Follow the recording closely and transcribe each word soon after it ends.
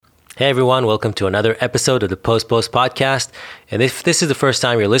Hey everyone, welcome to another episode of the Post Podcast. And if this is the first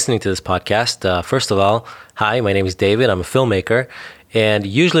time you're listening to this podcast, first of all, hi, my name is David. I'm a filmmaker. And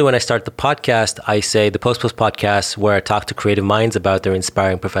usually when I start the podcast, I say the Post Podcast, where I talk to creative minds about their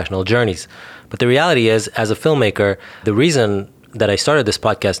inspiring professional journeys. But the reality is, as a filmmaker, the reason that I started this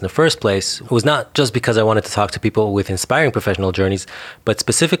podcast in the first place was not just because I wanted to talk to people with inspiring professional journeys, but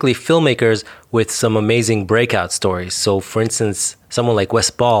specifically filmmakers with some amazing breakout stories. So for instance, someone like Wes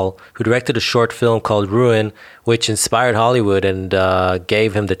Ball, who directed a short film called Ruin, which inspired Hollywood and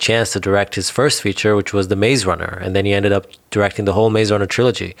gave him the chance to direct his first feature, which was The Maze Runner. And then he ended up directing the whole Maze Runner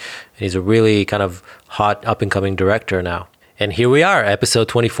trilogy. And he's a really kind of hot up-and-coming director now. And here we are, episode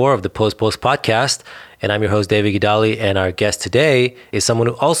 24 of the Post Podcast. And I'm your host, David Guidali. And our guest today is someone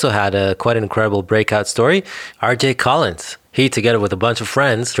who also had quite an incredible breakout story, RJ Collins. He, together with a bunch of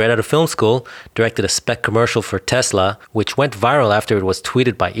friends, straight out of film school, directed a spec commercial for Tesla, which went viral after it was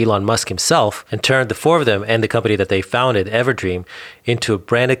tweeted by Elon Musk himself, and turned the four of them and the company that they founded, Everdream, into a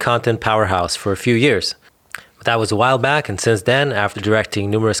branded content powerhouse for a few years. But that was a while back, and since then, after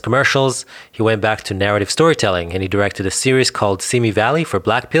directing numerous commercials, he went back to narrative storytelling, and he directed a series called Simi Valley for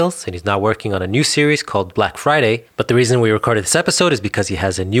Black Pills, and he's now working on a new series called Black Friday. But the reason we recorded this episode is because he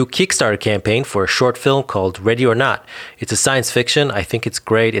has a new Kickstarter campaign for a short film called Ready or Not. It's a science fiction. I think it's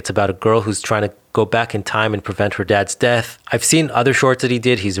great. It's about a girl who's trying to go back in time and prevent her dad's death. I've seen other shorts that he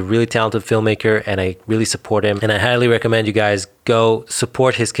did. He's a really talented filmmaker and I really support him. And I highly recommend you guys go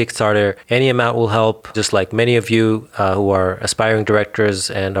support his Kickstarter. Any amount will help, just like many of you who are aspiring directors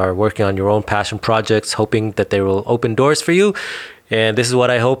and are working on your own passion projects, hoping that they will open doors for you. And this is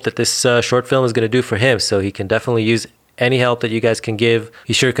what I hope that this short film is going to do for him. So he can definitely use any help that you guys can give.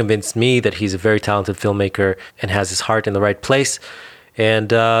 He sure convinced me that he's a very talented filmmaker and has his heart in the right place. And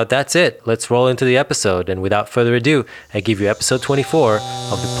that's it. Let's roll into the episode. And without further ado, I give you episode 24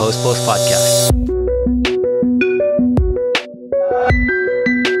 of the Post Podcast.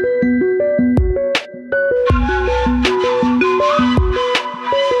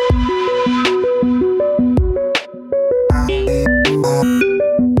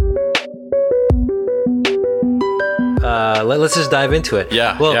 Let's just dive into it.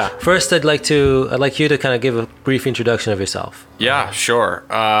 First, I'd like you to kind of give a brief introduction of yourself. Yeah, sure.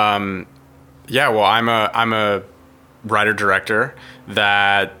 Well, I'm a writer-director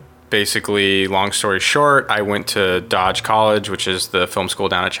that basically, long story short, I went to Dodge College, which is the film school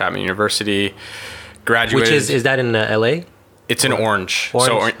down at Chapman University. Graduated. Which is that in LA? It's in Orange.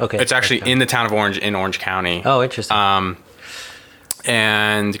 Orange? So it's actually in the town of Orange, in Orange County. Oh, interesting.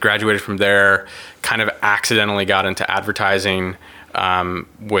 And graduated from there, kind of accidentally got into advertising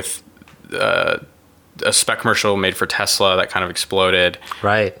with a spec commercial made for Tesla that kind of exploded.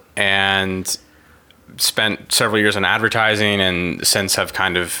 Right. And spent several years in advertising and since have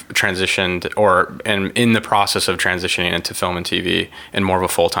kind of transitioned and in the process of transitioning into film and TV in more of a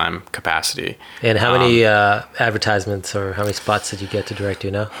full-time capacity. And how many advertisements or how many spots did you get to direct, do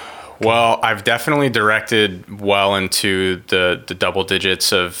you know? Well, I've definitely directed well into the double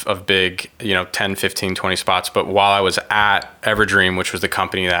digits of big, 10, 15, 20 spots. But while I was at Everdream, which was the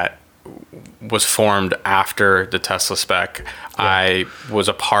company that was formed after the Tesla spec, I was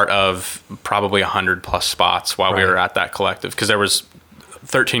a part of probably 100 plus spots while we were at that collective, because there was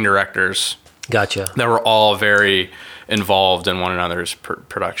 13 directors. Gotcha. That were all very involved in one another's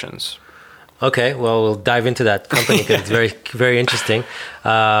productions. Okay, well, we'll dive into that company because it's very, very interesting.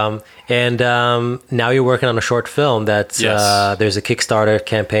 And now you're working on a short film that's, there's a Kickstarter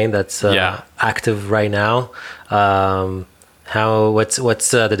campaign that's active right now. What's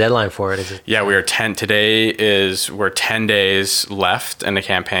the deadline for it? Is it? Yeah, we're 10 days left in the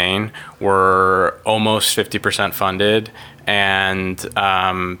campaign. We're almost 50% funded. And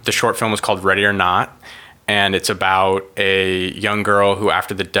the short film was called Ready or Not. And it's about a young girl who,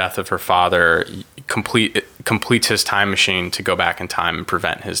 after the death of her father, completes his time machine to go back in time and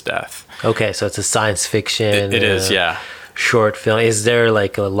prevent his death. Okay, so it's a science fiction. It is, yeah. Short film. Is there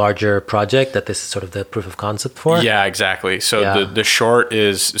like a larger project that this is sort of the proof of concept for? Yeah, exactly. So the short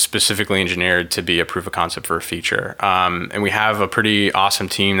is specifically engineered to be a proof of concept for a feature. And we have a pretty awesome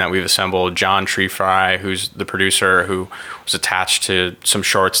team that we've assembled. John Treefry, who's the producer, who was attached to some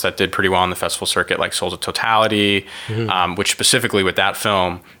shorts that did pretty well on the festival circuit, like Souls of Totality, which specifically with that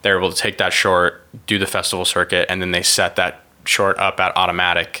film, they were able to take that short, do the festival circuit, and then they set that short up at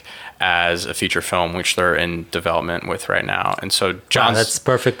Automatic as a feature film, which they're in development with right now. And so John's... that's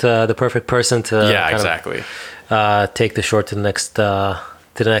perfect. The perfect person to exactly take the short to the next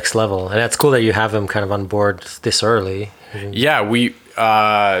level. And that's cool that you have him kind of on board this early. Yeah, we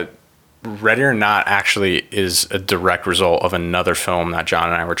Ready or Not actually is a direct result of another film that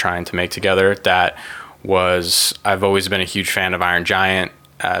John and I were trying to make together. I've always been a huge fan of Iron Giant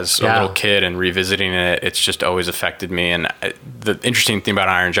as a little kid, and revisiting it, it's just always affected me. And the interesting thing about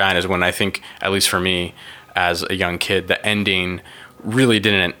Iron Giant is when I think, at least for me as a young kid, the ending really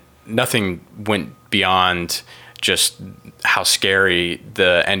nothing went beyond just how scary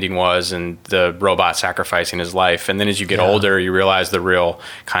the ending was and the robot sacrificing his life. And then as you get older, you realize the real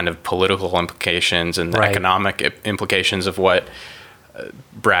kind of political implications and the economic implications of what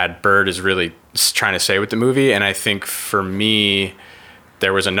Brad Bird is really trying to say with the movie. And I think for me,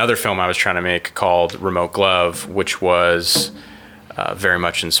 there was another film I was trying to make called Remote Glove, which was very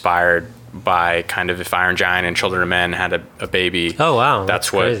much inspired by kind of if Iron Giant and Children of Men had a baby. Oh, wow. That's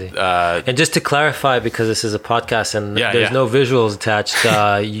crazy. And just to clarify, because this is a podcast and there's no visuals attached,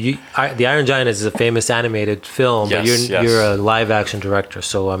 The Iron Giant is a famous animated film, but you're a live action director.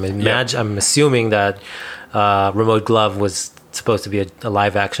 So I'm assuming that Remote Glove was supposed to be a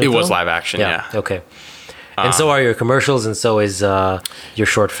live action film? It was live action, yeah. Okay. And so are your commercials, and so is your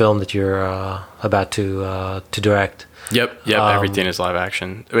short film that you're about to direct. Yep. Everything is live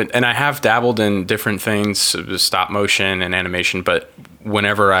action. And I have dabbled in different things, stop motion and animation, but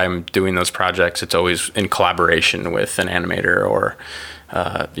whenever I'm doing those projects, it's always in collaboration with an animator or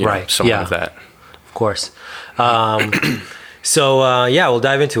someone of that. Of course. So we'll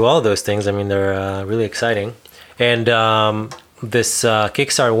dive into all of those things. I mean, they're really exciting. And this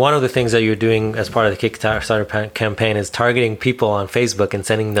Kickstarter, one of the things that you're doing as part of the Kickstarter campaign is targeting people on Facebook and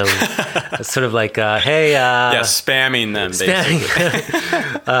sending them sort of like, hey... spamming them, basically.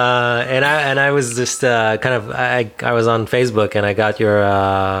 And I was just I was on Facebook and I got your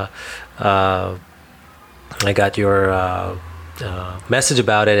message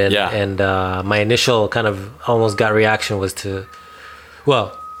about it, and my initial kind of almost gut reaction was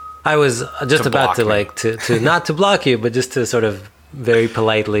I was just about to to not to block you, but just to sort of very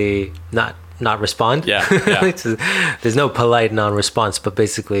politely not respond. There's no polite non-response, but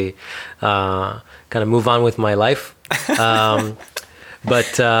basically kind of move on with my life. But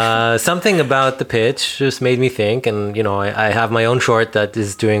something about the pitch just made me think, and I have my own short that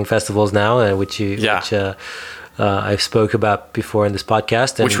is doing festivals now, which I spoke about before in this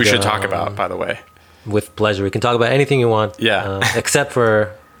podcast, and, which we should talk about, by the way. With pleasure, we can talk about anything you want. Except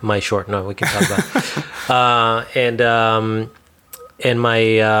for my short. No, we can talk about. And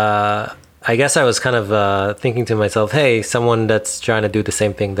my I guess I was kind of thinking to myself, hey, someone that's trying to do the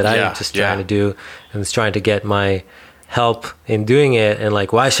same thing that I'm just trying to do, and is trying to get my help in doing it, and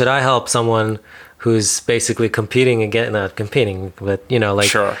like, why should I help someone who's basically not competing, but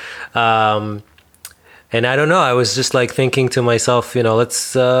Sure. And I don't know, I was just like thinking to myself,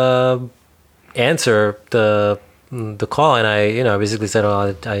 let's answer the call, and I basically said,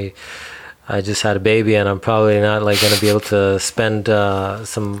 I just had a baby, and I'm probably not like going to be able to spend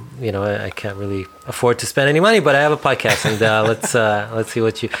some, I can't really afford to spend any money, but I have a podcast, and let's see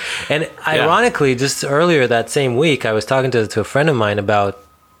what you. And ironically, just earlier that same week, I was talking to a friend of mine about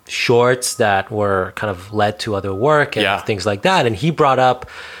shorts that were kind of led to other work and things like that, and he brought up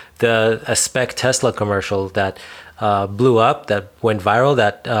a spec Tesla commercial that blew up, that went viral,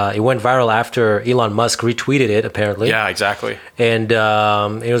 it went viral after Elon Musk retweeted it, apparently. Yeah, exactly. And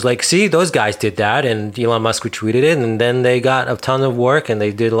it was like, see, those guys did that, and Elon Musk retweeted it, and then they got a ton of work, and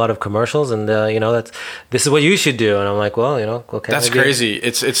they did a lot of commercials, and this is what you should do. And I'm like, well, okay. That's crazy.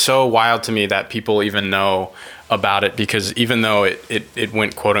 It's so wild to me that people even know about it, because even though it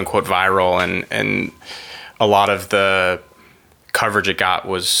went quote unquote viral, and a lot of the coverage it got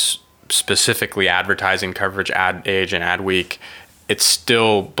was specifically advertising coverage, Ad Age and Ad Week, it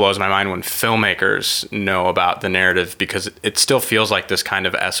still blows my mind when filmmakers know about the narrative, because it still feels like this kind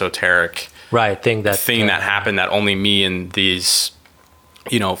of esoteric thing that happened that only me and these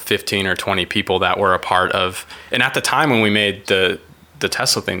 15 or 20 people that were a part of. And at the time when we made the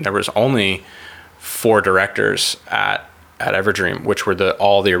Tesla thing, there was only 4 directors at Everdream, which were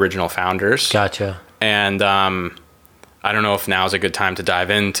all the original founders. Gotcha. And I don't know if now is a good time to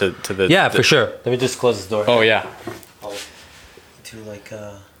dive into the... Yeah, for sure. Let me just close this door. Oh, yeah. I'll do like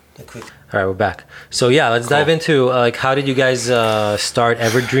a quick... All right, we're back. So, let's dive into, how did you guys start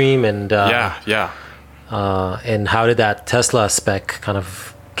Everdream, and... and how did that Tesla spec kind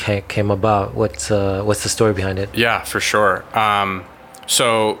of came about? What's the story behind it? Yeah, for sure.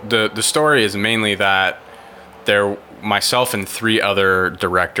 So, the story is mainly that myself and 3 other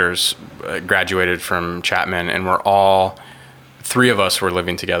directors graduated from Chapman, and 3 of us were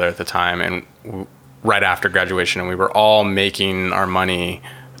living together at the time, and right after graduation, and we were all making our money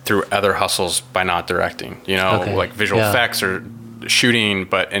through other hustles by not directing, like visual effects or shooting,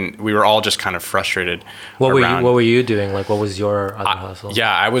 and we were all just kind of frustrated. What were you doing? Like, what was your other hustle?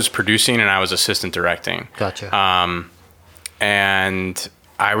 Yeah, I was producing and I was assistant directing. Gotcha. And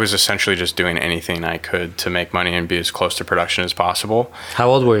I was essentially just doing anything I could to make money and be as close to production as possible. How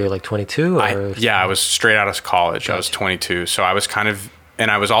old were you? Like 22? I was straight out of college. Gotcha. I was 22. So I was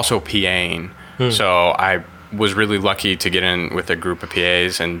and I was also PAing. So I was really lucky to get in with a group of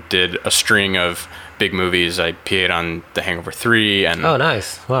PAs and did a string of big movies. I PA'd on The Hangover 3 and oh,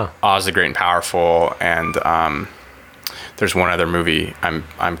 nice. Wow. Oz the Great and Powerful, and there's one other movie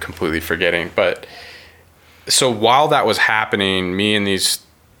I'm completely forgetting. But so while that was happening, me and these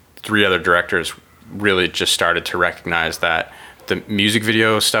 3 other directors really just started to recognize that the music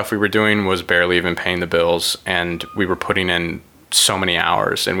video stuff we were doing was barely even paying the bills, and we were putting in so many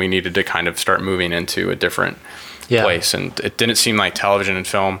hours, and we needed to kind of start moving into a different place. And it didn't seem like television and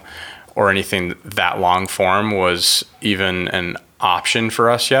film or anything that long form was even an option for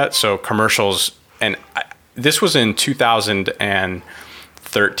us yet. So commercials, and this was in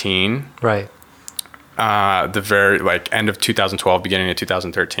 2013. Right. The very end of 2012, beginning of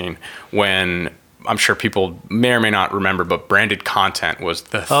 2013, when I'm sure people may or may not remember, but branded content was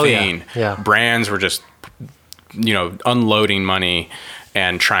the thing. Yeah. Brands were just, unloading money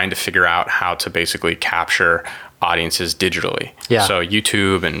and trying to figure out how to basically capture audiences digitally. Yeah. So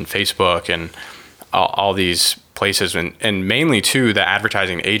YouTube and Facebook and all these places, and mainly too, the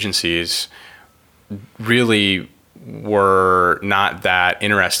advertising agencies really were not that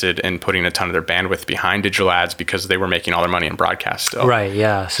interested in putting a ton of their bandwidth behind digital ads because they were making all their money in broadcast still. Right,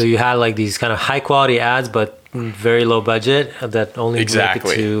 yeah. So you had like these kind of high quality ads, but very low budget that only make it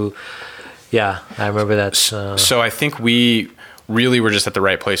to... Yeah, I remember that. So I think we really were just at the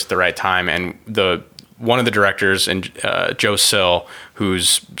right place at the right time. And one of the directors, Joe Sill,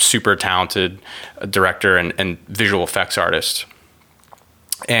 who's super talented director and visual effects artist,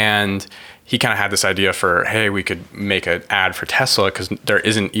 and he kind of had this idea for, hey, we could make an ad for Tesla because there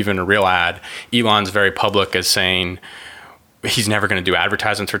isn't even a real ad. Elon's very public as saying he's never going to do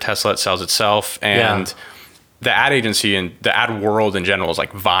advertisements for Tesla. It sells itself. And the ad agency and the ad world in general is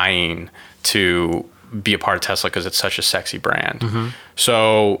like vying to be a part of Tesla because it's such a sexy brand. Mm-hmm.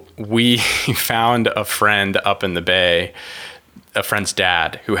 So we found a friend up in the Bay, a friend's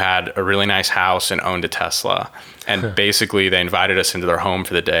dad, who had a really nice house and owned a Tesla. And basically they invited us into their home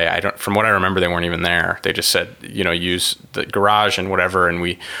for the day. From what I remember, they weren't even there. They just said, use the garage and whatever. And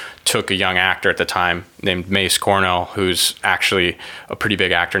we took a young actor at the time named Mace Cornell, who's actually a pretty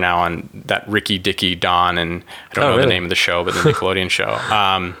big actor now on that Ricky Dicky Dawn, and I don't know the name of the show, but the Nickelodeon show.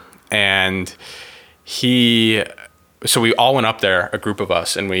 So we all went up there, a group of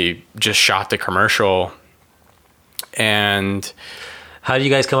us, and we just shot the commercial. And how did you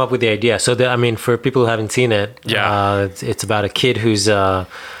guys come up with the idea? So for people who haven't seen it, it's about a kid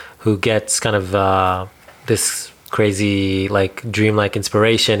who gets kind of this crazy dreamlike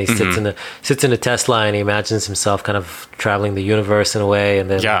inspiration. He sits in a Tesla and he imagines himself kind of traveling the universe in a way, and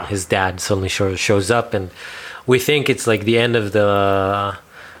then his dad suddenly shows up, and we think it's like the end of the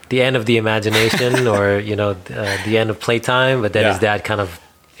imagination or the end of playtime, but then his dad kind of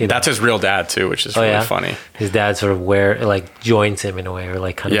that's his real dad too, which is really funny. His dad sort of joins him in a way,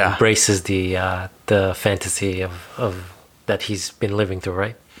 or kind of embraces the fantasy of that he's been living through,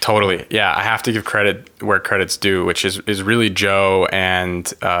 right? Totally. Yeah, I have to give credit where credit's due, which is really Joe, and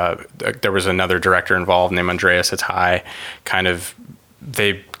there was another director involved named Andreas Atai.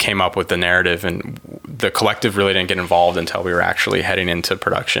 They came up with the narrative, and the collective really didn't get involved until we were actually heading into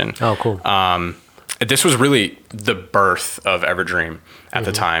production. Oh, cool. This was really the birth of Everdream at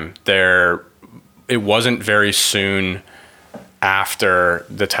the time. It wasn't very soon after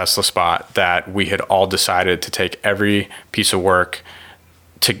the Tesla spot that we had all decided to take every piece of work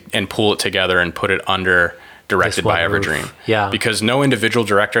and pull it together and put it under directed by Everdream. Yeah. Because no individual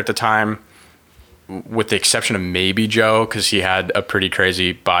director at the time, with the exception of maybe Joe, because he had a pretty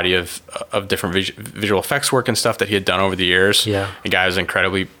crazy body of different visual effects work and stuff that he had done over the years. Yeah. The guy was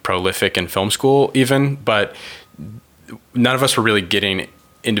incredibly prolific in film school even, but none of us were really getting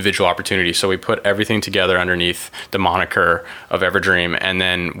individual opportunities. So we put everything together underneath the moniker of Everdream. And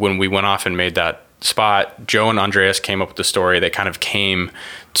then when we went off and made that spot, Joe and Andreas came up with the story. They kind of came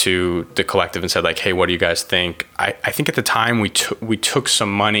to the collective and said hey, what do you guys think? I think at the time we took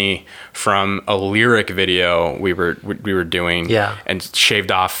some money from a lyric video we were doing and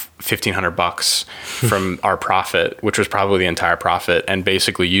shaved off $1,500 from our profit, which was probably the entire profit, and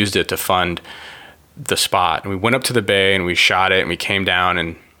basically used it to fund the spot. And we went up to the Bay and we shot it, and we came down,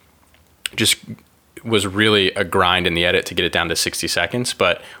 and just was really a grind in the edit to get it down to 60 seconds.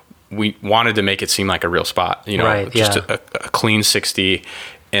 But we wanted to make it seem like a real spot, just a clean 60,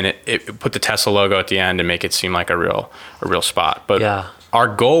 and it put the Tesla logo at the end and make it seem like a real spot. But our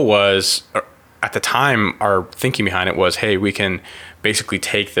goal was, at the time, our thinking behind it was, hey, we can basically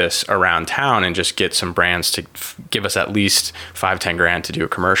take this around town and just get some brands to give us at least $5-10 grand to do a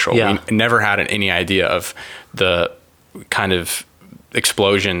commercial. We never had any idea of the kind of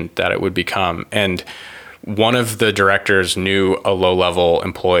explosion that it would become. And one of the directors knew a low-level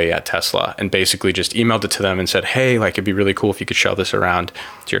employee at Tesla and basically just emailed it to them and said, hey, like, it'd be really cool if you could show this around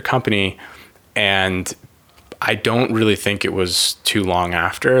to your company. And I don't really think it was too long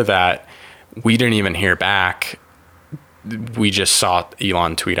after that we didn't even hear back. We just saw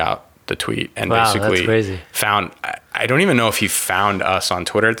Elon tweet out the tweet and basically found, I don't even know if he found us on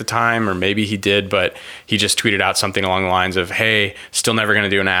Twitter at the time, or maybe he did, but he just tweeted out something along the lines of, hey, still never going to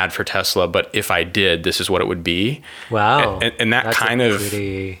do an ad for Tesla, but if I did, this is what it would be. Wow. And that kind of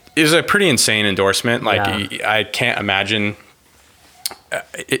is a pretty insane endorsement. Like, I can't imagine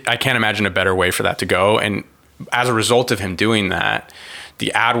a better way for that to go. And as a result of him doing that,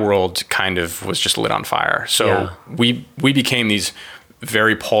 the ad world kind of was just lit on fire. So we became these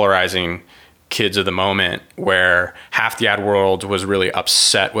very polarizing kids of the moment, where half the ad world was really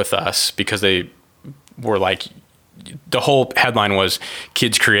upset with us because they were like, the whole headline was,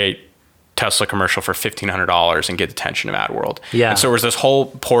 kids create Tesla commercial for $1,500 and get attention of ad world. And so there was this whole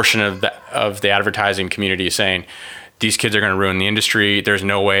portion of the advertising community saying, these kids are going to ruin the industry. There's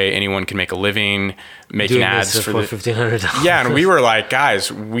no way anyone can make a living making doing ads for $1,500. Yeah, and we were like,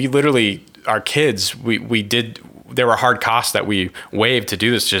 guys, we literally, our kids, there were hard costs that we waived to do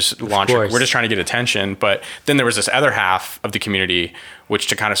this, just launch it. We're just trying to get attention. But then there was this other half of the community, which,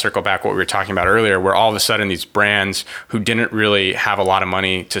 to kind of circle back what we were talking about earlier, where all of a sudden these brands who didn't really have a lot of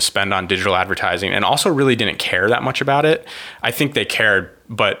money to spend on digital advertising and also really didn't care that much about it. I think they cared,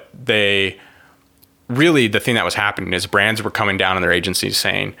 but really, the thing that was happening is brands were coming down on their agencies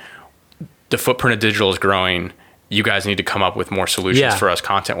saying, the footprint of digital is growing. You guys need to come up with more solutions for us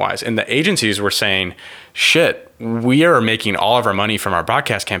content-wise. And the agencies were saying, shit, we are making all of our money from our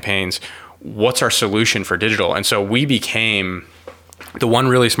broadcast campaigns. What's our solution for digital? And so we became, the one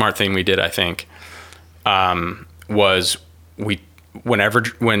really smart thing we did, I think, was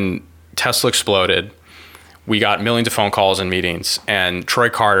when Tesla exploded, we got millions of phone calls and meetings. And Troy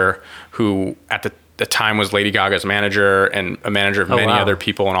Carter, who at the time was Lady Gaga's manager and a manager of many other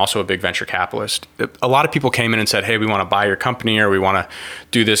people, and also a big venture capitalist. A lot of people came in and said, hey, we want to buy your company, or we want to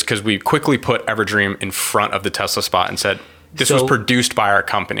do this, because we quickly put Everdream in front of the Tesla spot and said, this was produced by our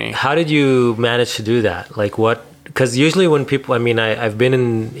company. How did you manage to do that? Like, what? Because usually when people, I mean, I've been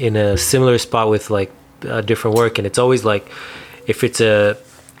in a similar spot with like different work, and it's always like, if it's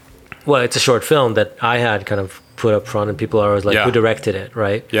it's a short film that I had kind of put up front, and people are always like, who directed it,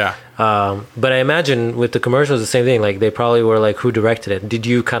 right? But I imagine with the commercials, the same thing. Like, they probably were like, who directed it? Did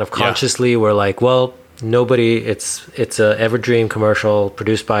you kind of consciously were like, well, nobody, it's a Everdream commercial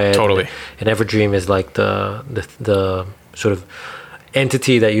produced by it. Totally. And Everdream is like the sort of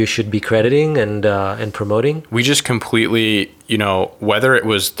entity that you should be crediting and promoting. We just completely, whether it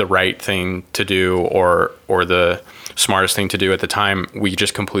was the right thing to do or the smartest thing to do at the time, we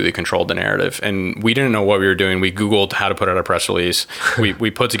just completely controlled the narrative, and we didn't know what we were doing. We Googled how to put out a press release.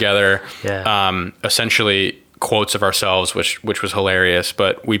 We put together essentially quotes of ourselves, which was hilarious.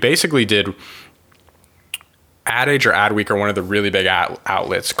 But we basically did, Ad Age or Adweek, or one of the really big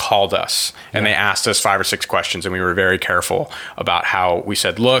outlets, called us and they asked us 5 or 6 questions, and we were very careful about how we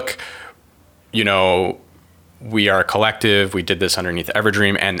said, look, we are a collective. We did this underneath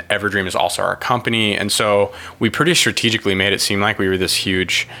Everdream, and Everdream is also our company. And so we pretty strategically made it seem like we were this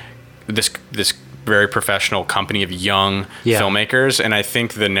huge, this very professional company of young filmmakers. And I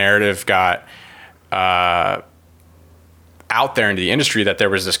think the narrative got out there into the industry that there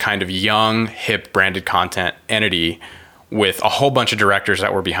was this kind of young, hip, branded content entity with a whole bunch of directors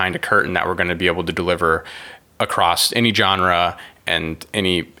that were behind a curtain that were going to be able to deliver across any genre and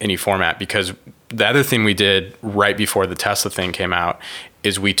any format. Because the other thing we did right before the Tesla thing came out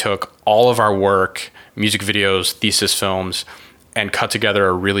is we took all of our work, music videos, thesis films, and cut together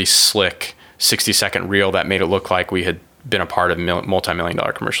a really slick 60-second reel that made it look like we had been a part of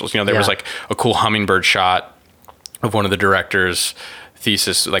multi-million-dollar commercials. There was like a cool hummingbird shot of one of the directors'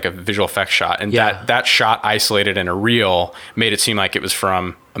 thesis, like a visual effects shot. And that shot isolated in a reel made it seem like it was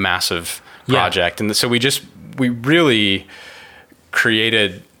from a massive project. And so we really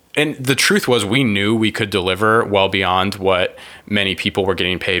created, and the truth was, we knew we could deliver well beyond what many people were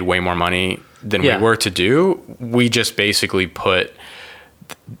getting paid way more money than we were to do. We just basically put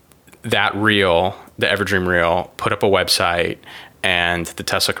that reel, the Everdream reel, put up a website, and the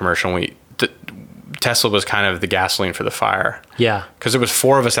Tesla commercial. Tesla was kind of the gasoline for the fire. Yeah. Because there was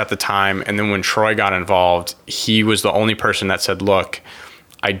 4 of us at the time. And then when Troy got involved, he was the only person that said, look,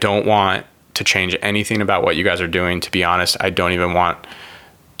 I don't want to change anything about what you guys are doing. To be honest, I don't even want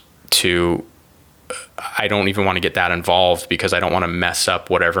to get that involved because I don't want to mess up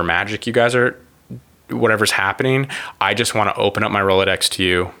whatever magic you guys are, whatever's happening. I just want to open up my Rolodex to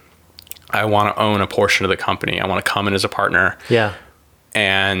you. I want to own a portion of the company. I want to come in as a partner. Yeah.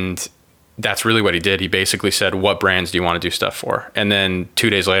 And that's really what he did. He basically said, what brands do you want to do stuff for? And then 2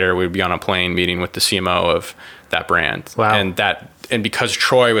 days later, we'd be on a plane meeting with the CMO of that brand. Wow. And because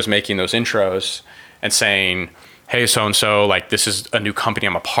Troy was making those intros and saying, hey, so-and-so, like, this is a new company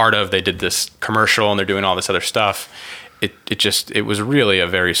I'm a part of. They did this commercial and they're doing all this other stuff. It was really a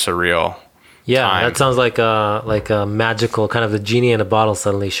very surreal time. That sounds like a magical kind of the genie in a bottle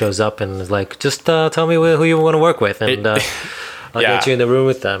suddenly shows up and is like, just tell me who you want to work with, and I'll get you in the room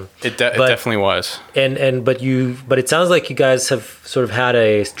with them. It definitely was. But it sounds like you guys have sort of had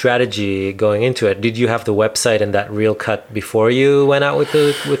a strategy going into it. Did you have the website and that reel cut before you went out with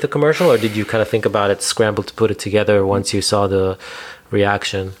the commercial, or did you kind of think about it, scramble to put it together once you saw the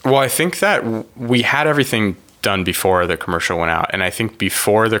reaction? Well, I think that we had everything done before the commercial went out. And I think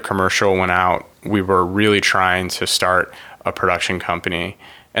before the commercial went out, we were really trying to start a production company.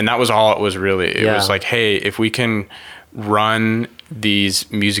 And that was all it was really. It was like, hey, if we can run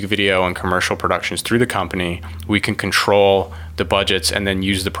these music video and commercial productions through the company, we can control the budgets and then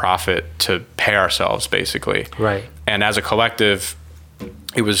use the profit to pay ourselves, basically. Right. And as a collective,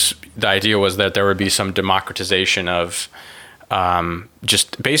 the idea was that there would be some democratization of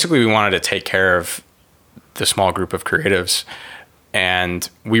just basically we wanted to take care of the small group of creatives, and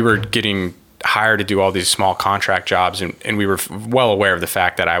we were getting hired to do all these small contract jobs, and we were well aware of the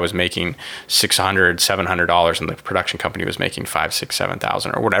fact that I was making $600, $700 and the production company was making $5,000, $6,000,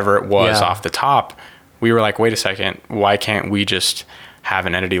 $7,000 or whatever it was off the top. We were like, wait a second, why can't we just have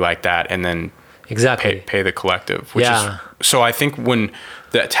an entity like that and then pay the collective? So I think when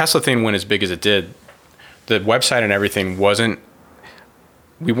the Tesla thing went as big as it did, the website and everything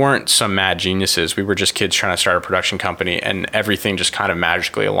we weren't some mad geniuses. We were just kids trying to start a production company, and everything just kind of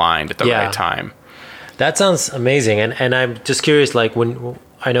magically aligned at the right time. That sounds amazing. And I'm just curious, like, when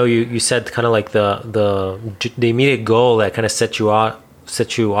I know you said kind of like the immediate goal that kind of set you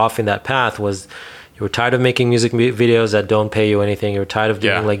off in that path was you were tired of making music videos that don't pay you anything. You were tired of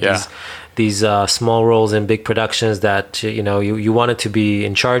doing these small roles in big productions that, you wanted to be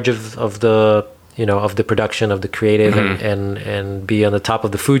in charge of the production, of the creative, and be on the top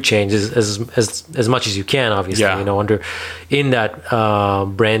of the food chain as much as you can, obviously, in that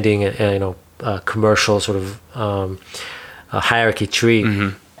branding and, commercial sort of hierarchy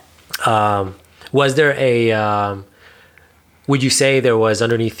tree. Was there would you say there was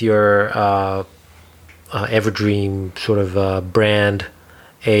underneath your Everdream sort of brand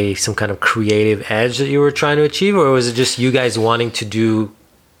some kind of creative edge that you were trying to achieve, or was it just you guys wanting to do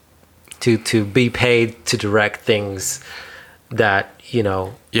to be paid to direct things that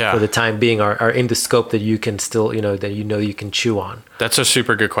for the time being are in the scope that you can still you can chew on? That's a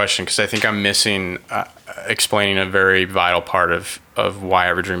super good question, because I think I'm missing explaining a very vital part of why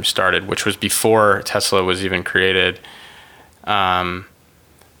Everdream started, which was before Tesla was even created.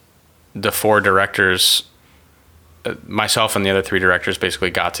 The 4 directors, myself and the other 3 directors, basically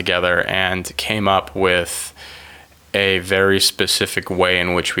got together and came up with a very specific way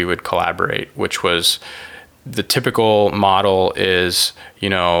in which we would collaborate, which was the typical model is,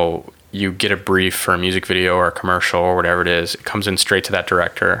 you get a brief for a music video or a commercial or whatever it is. It comes in straight to that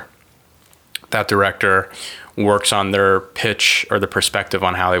director. That director works on their pitch or the perspective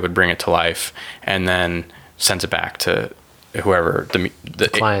on how they would bring it to life, and then sends it back to whoever the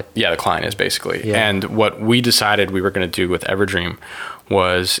client. The client is, basically. Yeah. And what we decided we were going to do with Everdream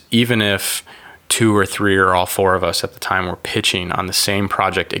was, even if 2 or 3 or all 4 of us at the time were pitching on the same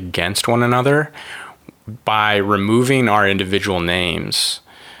project against one another, by removing our individual names,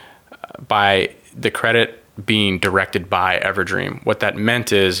 by the credit being directed by Everdream, what that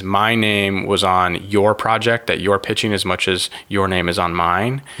meant is my name was on your project that you're pitching as much as your name is on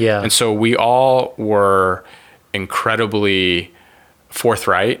mine. Yeah. And so we all were incredibly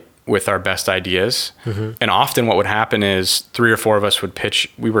forthright with our best ideas. And often what would happen is 3 or 4 of us would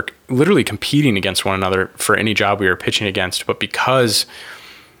pitch. We were literally competing against one another for any job we were pitching against. But because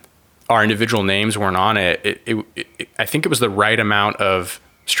our individual names weren't on it, I think it was the right amount of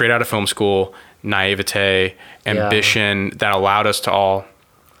straight out of film school, naivete, ambition that allowed us to all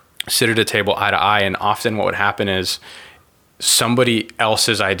sit at a table eye to eye. And often what would happen is somebody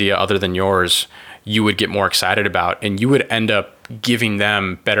else's idea other than yours, you would get more excited about, and you would end up giving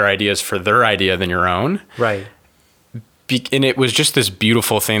them better ideas for their idea than your own. Right. And it was just this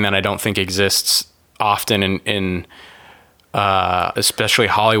beautiful thing that I don't think exists often in especially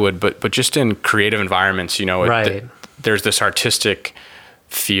Hollywood, but just in creative environments, you know, right. There's this artistic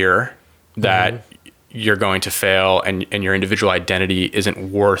fear that you're going to fail and your individual identity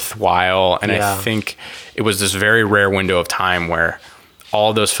isn't worthwhile. And I think it was this very rare window of time where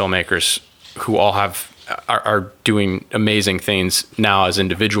all those filmmakers who all are doing amazing things now as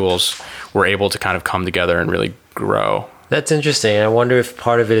individuals were able to kind of come together and really grow. That's interesting. I wonder if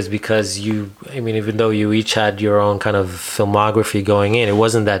part of it is because even though you each had your own kind of filmography going in, it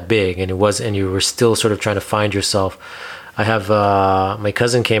wasn't that big, and you were still sort of trying to find yourself. I have my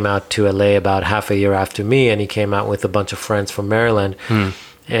cousin came out to LA about half a year after me, and he came out with a bunch of friends from Maryland,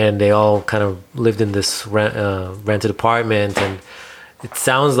 and they all kind of lived in this rented apartment, and it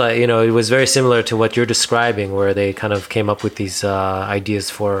sounds like, you know, it was very similar to what you're describing, where they kind of came up with these ideas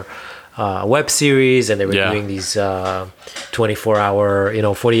for a web series, and they were doing these 24-hour,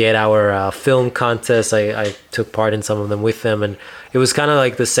 48-hour film contests. I took part in some of them with them, and it was kind of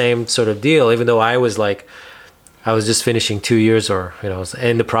like the same sort of deal, even though I was just finishing 2 years, or, you know, I was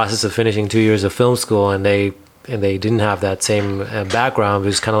in the process of finishing 2 years of film school, and they didn't have that same background. It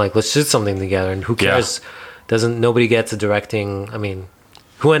was kind of like, let's do something together, and who cares? Nobody gets a directing, I mean,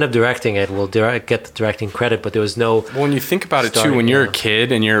 who ended up directing it will get the directing credit, but there was no... Well, when you think about it too, when you're a kid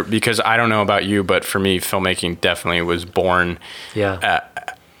because I don't know about you, but for me, filmmaking definitely was born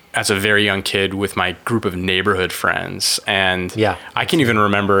as a very young kid with my group of neighborhood friends. And I can even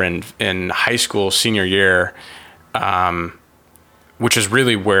remember in high school, senior year, which is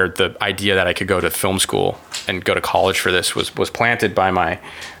really where the idea that I could go to film school and go to college for this was planted by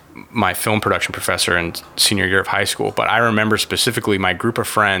my film production professor in senior year of high school. But I remember specifically my group of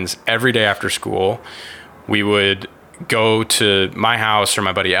friends, every day after school, we would go to my house or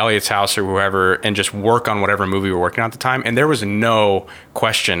my buddy Elliot's house or whoever and just work on whatever movie we were working on at the time. And there was no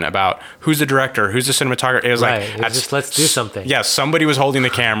question about who's the director, who's the cinematographer. It was just let's do something. Yeah, somebody was holding the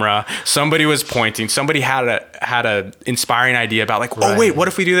camera, somebody was pointing, somebody had a inspiring idea about oh wait, what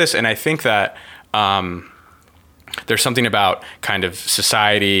if we do this? And I think that there's something about kind of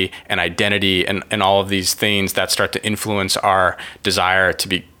society and identity and all of these things that start to influence our desire to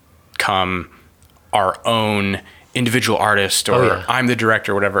become our own individual artist, or I'm the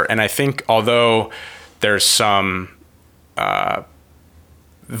director or whatever. And I think although there's some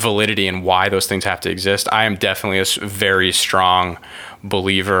validity in why those things have to exist, I am definitely a very strong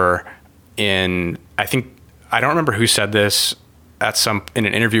believer in, I don't remember who said this in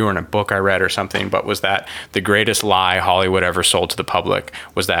an interview or in a book I read or something, but was that the greatest lie Hollywood ever sold to the public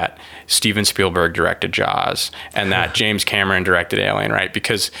was that Steven Spielberg directed Jaws and that James Cameron directed Alien, right?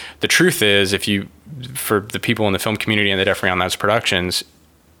 Because the truth is, for the people in the film community and the definitely on those productions,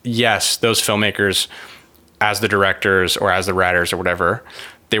 yes, those filmmakers, as the directors or as the writers or whatever,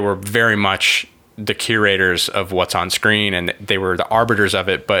 they were very much the curators of what's on screen, and they were the arbiters of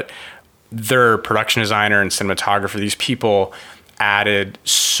it, but their production designer and cinematographer, these people added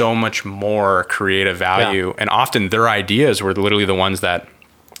so much more creative value, and often their ideas were literally the ones that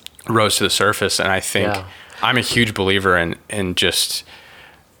rose to the surface. And I think I'm a huge believer in just,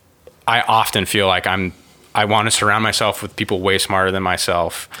 I often feel like I want to surround myself with people way smarter than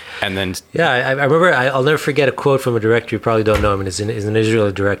myself. And then I remember, I'll never forget a quote from a director. You probably don't know him. He's an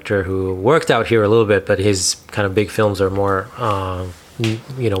Israeli director who worked out here a little bit, but his kind of big films are more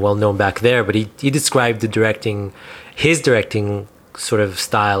well known back there. But he described his directing sort of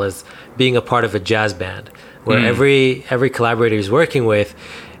style as being a part of a jazz band, where every collaborator he's working with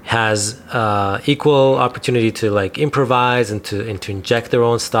has equal opportunity to improvise and to inject their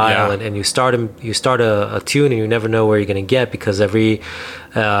own style, and you start a tune and you never know where you're going to get, because every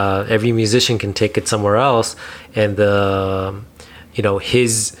musician can take it somewhere else, and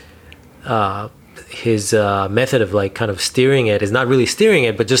his method of kind of steering it is not really steering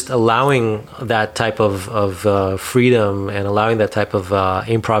it, but just allowing that type of freedom and allowing that type of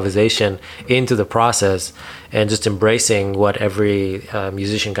improvisation into the process, and just embracing what every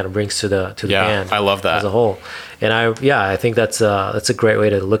musician kind of brings to the band. I love that as a whole. And I think that's a great way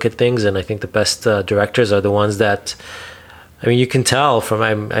to look at things. And I think the best directors are the ones that, I mean, you can tell from,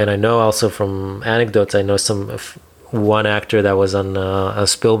 and I know also from anecdotes, I know one actor that was on a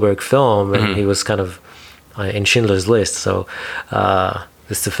Spielberg film, and he was kind of in Schindler's List. So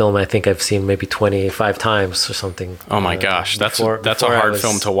this is a film I think I've seen maybe 25 times or something. Oh my gosh, that's a hard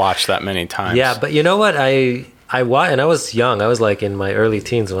film to watch that many times. Yeah, but you know what? I watched, and I was young. I was in my early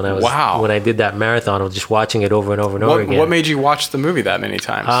teens when I did that marathon of just watching it over and over and over again. What made you watch the movie that many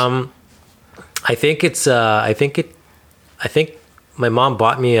times? I think my mom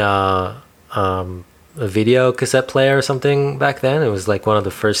bought me a video cassette player or something back then. It was like one of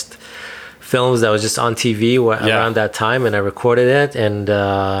the first films that was just on TV around that time, and I recorded it, and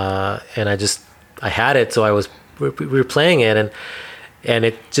I had it, so we were playing it, and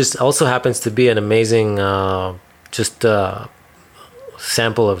it just also happens to be an amazing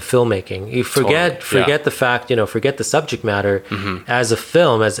sample of filmmaking. You forget the fact, forget the subject matter. As a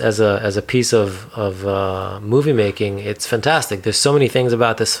film, as a piece of movie making, it's fantastic. There's so many things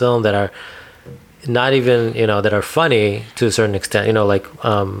about this film that are not even, that are funny to a certain extent,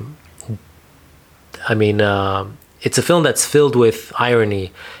 it's a film that's filled with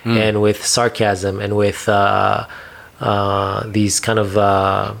irony and with sarcasm and with these kind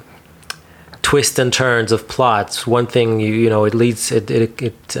of twists and turns of plots. One thing, it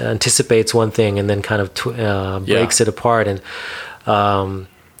anticipates one thing and then kind of breaks it apart. And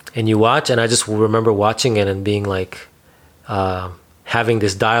you watch, and I just remember watching it and being like, having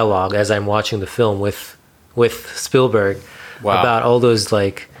this dialogue as I'm watching the film with Spielberg about all those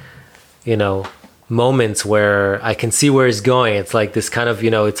moments where I can see where he's going. It's like this kind of,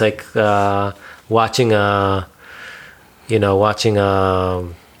 it's like watching a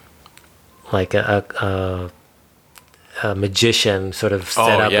magician sort of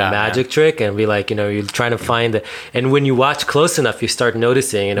set up a magic trick and be like, you're trying to find and when you watch close enough, you start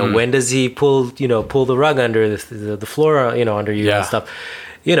noticing, when does he pull the rug under the floor, under you and stuff,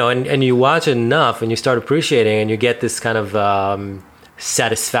 and you watch enough and you start appreciating, and you get this kind of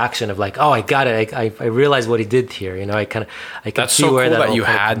satisfaction of like, oh, I got it. I realized what he did here. I can That's see so where cool that you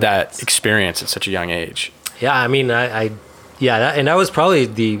had that experience at such a young age. Yeah. I mean, that was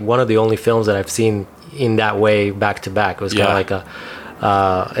probably one of the only films that I've seen in that way back to back. It was kind of like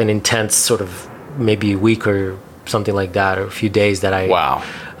an intense sort of maybe a week or something like that, or a few days that I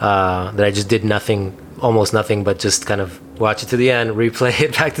just did almost nothing but just kind of watch it to the end, replay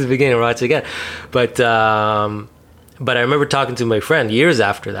it back to the beginning, and watch it again. But I remember talking to my friend years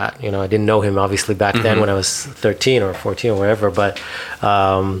after that. I didn't know him obviously back then when I was 13 or 14 or whatever, but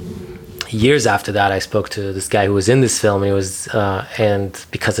years after that I spoke to this guy who was in this film, and he was and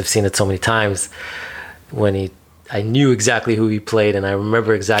because I've seen it so many times, I knew exactly who he played, and I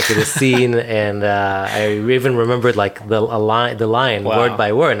remember exactly the scene, and I even remembered like the line word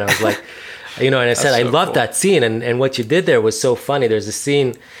by word, and I was like, and I said, I loved that scene, and what you did there was so funny. There's a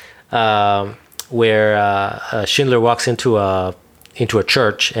scene where Schindler walks into a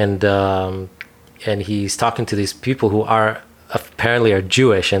church, and he's talking to these people who apparently are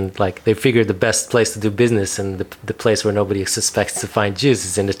Jewish, and like they figured the best place to do business and the place where nobody suspects to find Jews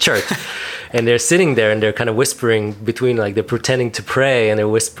is in the church. And they're sitting there and they're kind of whispering between, like they're pretending to pray and they're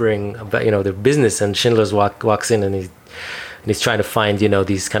whispering about their business. And Schindler walks in and he's trying to find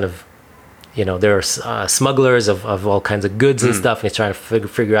these kind of there are smugglers of all kinds of goods and stuff, and he's trying to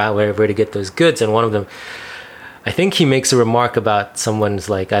figure out where to get those goods. And one of them, I think he makes a remark about someone's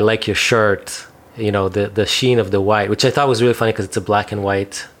like, I like your shirt, the sheen of the white, which I thought was really funny because it's a black and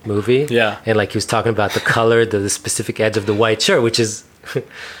white movie. Yeah. And like he was talking about the color, the specific edge of the white shirt, which is,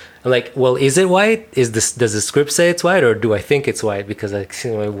 I'm like, well, is it white? Does the script say it's white, or do I think it's white? Because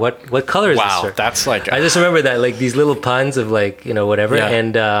what color is this shirt? Wow, that's like... I just remember that, like these little puns of like, whatever.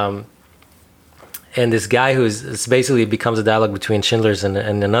 Yeah. And this guy who's basically becomes a dialogue between Schindler's and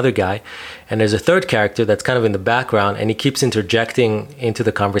another guy. And there's a third character that's kind of in the background, and he keeps interjecting into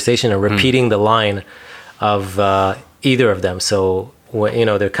the conversation and repeating the line of either of them. So,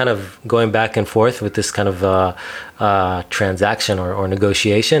 they're kind of going back and forth with this kind of transaction or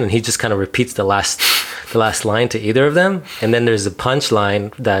negotiation. And he just kind of repeats the last line to either of them. And then there's a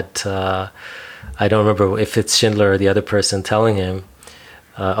punchline that I don't remember if it's Schindler or the other person telling him.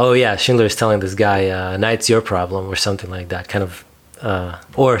 Schindler is telling this guy, "Now it's your problem," or something like that, kind of,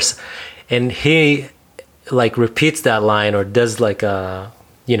 and he like repeats that line or does like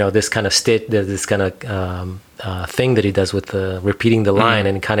this kind of this kind of thing that he does with repeating the line,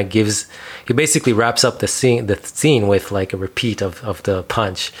 and kind of he basically wraps up the scene with like a repeat of the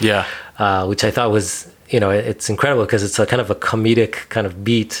punch, which I thought was. It's incredible because it's a kind of a comedic kind of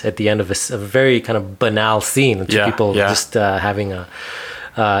beat at the end of a very kind of banal scene, two people just having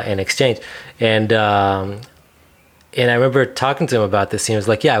an exchange. And I remember talking to him about this scene. He was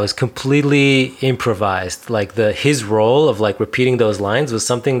like, it was completely improvised. Like his role of like repeating those lines was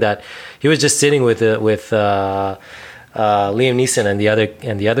something that he was just sitting with Liam Neeson and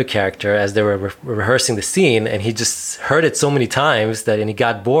the other character as they were rehearsing the scene, and he just heard it so many times and he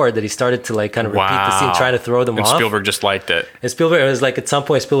got bored that he started to like kind of repeat the scene, trying to throw them off. And Spielberg just liked it. And Spielberg, it was like at some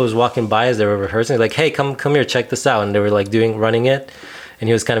point Spielberg was walking by as they were rehearsing, like, "Hey, come here, check this out," and they were like running it. and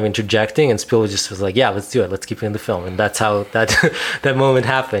he was kind of interjecting, and Spielberg just was like, yeah, let's do it, let's keep it in the film. And that's how that that moment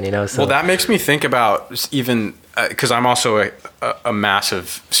happened, you know. So well, that makes me think about even because I'm also a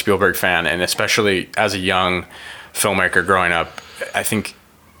massive Spielberg fan, and especially as a young filmmaker growing up, I think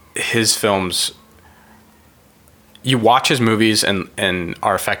his films, you watch his movies and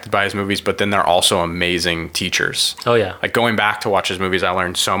are affected by his movies, but then they're also amazing teachers. Oh yeah. Like going back to watch his movies, I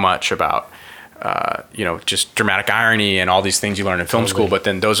learned so much about, just dramatic irony and all these things you learn in film school, but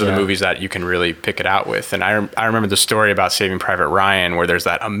then those are the movies that you can really pick it out with. And I remember the story about Saving Private Ryan, where there's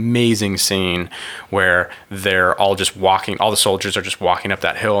that amazing scene where they're all just walking, all the soldiers are just walking up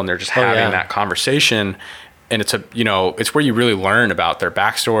that hill and they're just having that conversation. And it's where you really learn about their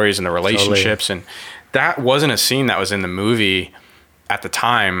backstories and the relationships. And that wasn't a scene that was in the movie at the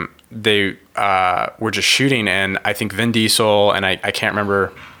time. They were just shooting, and I think Vin Diesel and I can't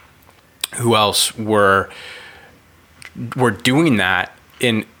remember who else were doing that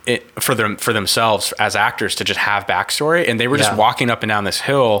for themselves as actors to just have backstory. And they were just walking up and down this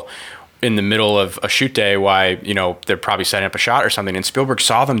hill in the middle of a shoot day while, they're probably setting up a shot or something. And Spielberg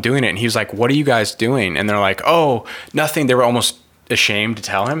saw them doing it, and he was like, what are you guys doing? And they're like, oh, nothing. They were almost ashamed to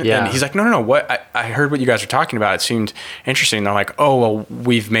tell him. And he's like, no, what? I heard what you guys were talking about. It seemed interesting. And they're like, oh, well,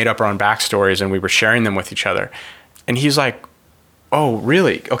 we've made up our own backstories and we were sharing them with each other. And he's like, oh,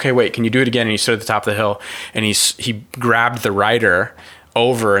 really? Okay, wait, can you do it again? And he stood at the top of the hill, and he grabbed the writer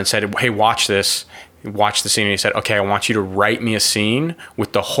over and said, hey, watch this. Watched the scene, and he said, okay, I want you to write me a scene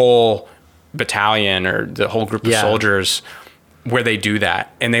with the whole battalion or the whole group of soldiers where they do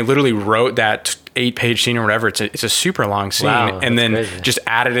that. And they literally wrote that 8-page scene or whatever. It's a super long scene. Wow, and then crazy. Just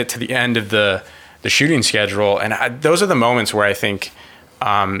added it to the end of the shooting schedule. And those are the moments where I think,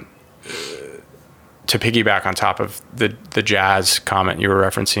 to piggyback on top of the jazz comment you were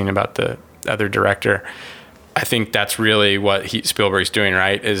referencing about the other director, I think that's really what Spielberg's doing,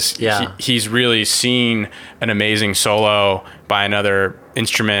 right? He's really seen an amazing solo by another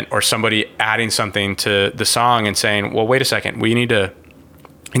instrument or somebody adding something to the song and saying, well, wait a second, we need to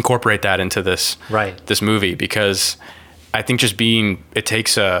incorporate that into this movie, because I think it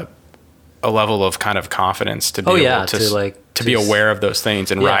takes a level of kind of confidence to be able to be aware of those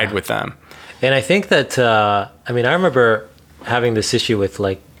things and ride with them. And I think that, I remember having this issue with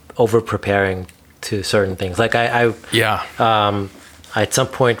like over preparing to certain things. Like I at some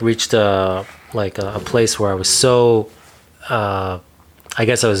point reached a place where I was so I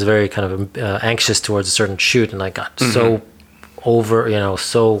guess I was very kind of anxious towards a certain shoot, and I got so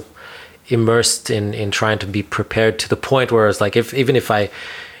so immersed in trying to be prepared to the point where it's like even if I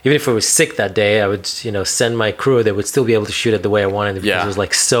was sick that day, I would send my crew, they would still be able to shoot it the way I wanted it, because it was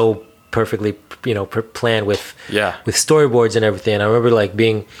like so perfectly planned with storyboards and everything. And I remember like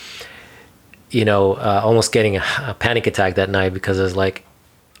being almost getting a panic attack that night, because I was like,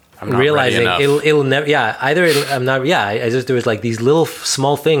 I'm realizing it'll never, I'm not, I just, there was like these little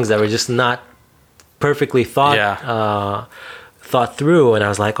small things that were just not perfectly thought through. And I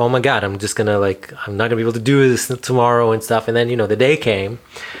was like, oh my God, I'm not gonna be able to do this tomorrow and stuff. And then, the day came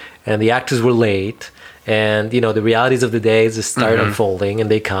and the actors were late, and, the realities of the day just started unfolding,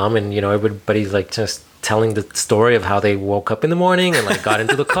 and they come, and, everybody's like just telling the story of how they woke up in the morning and like got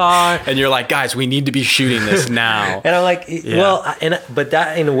into the car. And you're like, guys, we need to be shooting this now. And I'm like, but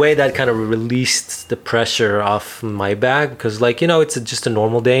that in a way that kind of released the pressure off my back, because like, it's just a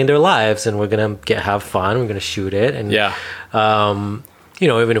normal day in their lives, and we're going to have fun. We're going to shoot it. And,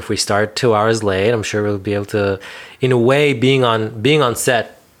 even if we start 2 hours late, I'm sure we'll be able to, in a way, being on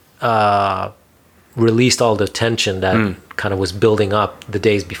set, released all the tension that kind of was building up the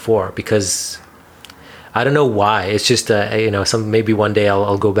days before, because I don't know why. It's just maybe one day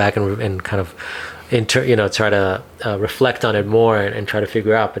I'll go back and kind of try to reflect on it more and try to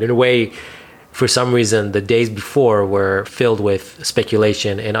figure out. But in a way, for some reason, the days before were filled with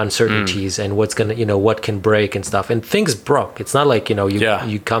speculation and uncertainties and what's gonna what can break and stuff. And things broke. It's not like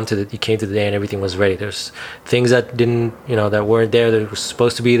you came to the day and everything was ready. There's things that didn't that weren't there, that were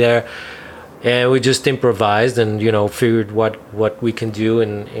supposed to be there. And we just improvised and, figured what we can do.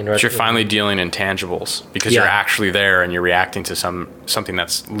 But you're finally dealing in tangibles, because you're actually there and you're reacting to something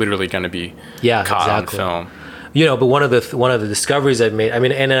that's literally going to be caught on film. But one of the discoveries I've made,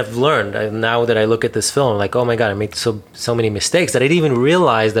 and I've learned now that I look at this film, like, oh my God, I made so many mistakes that I didn't even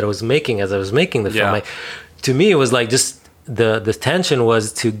realize that I was making as I was making the film. Like, to me, it was like just the tension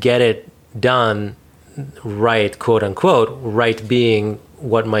was to get it done right, quote unquote, right being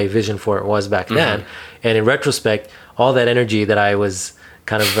what my vision for it was back then. And in retrospect, all that energy that I was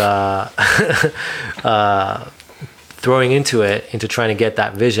kind of throwing into trying to get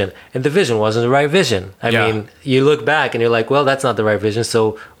that vision, and the vision wasn't the right vision. I mean, you look back and you're like, well, that's not the right vision.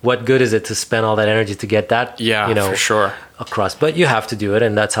 So what good is it to spend all that energy to get that? For sure, across. But you have to do it,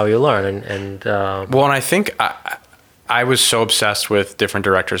 and that's how you learn. And I think I was so obsessed with different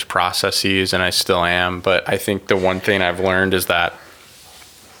directors' processes, and I still am. But I think the one thing I've learned is that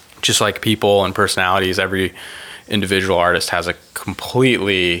just like people and personalities, every individual artist has a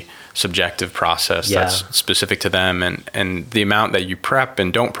completely subjective process that's specific to them, and the amount that you prep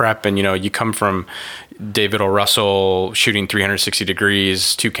and don't prep, and you come from David O. Russell shooting 360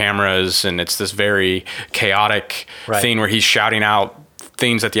 degrees, 2 cameras, and it's this very chaotic thing where he's shouting out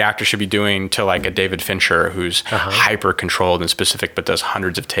things that the actor should be doing to like a David Fincher who's hyper controlled and specific but does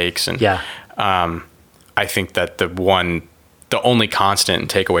hundreds of takes, and I think that the only constant and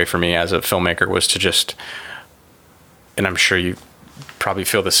takeaway for me as a filmmaker was to just, and I'm sure you probably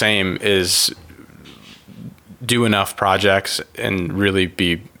feel the same, is do enough projects and really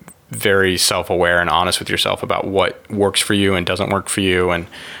be very self-aware and honest with yourself about what works for you and doesn't work for you. And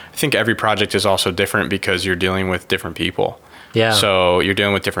I think every project is also different because you're dealing with different people. Yeah. So you're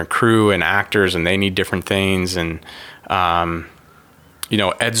dealing with different crew and actors, and they need different things. And, Ed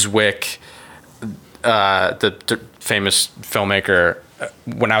Zwick, the famous filmmaker,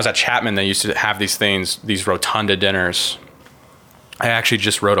 when I was at Chapman, they used to have these rotunda dinners. I actually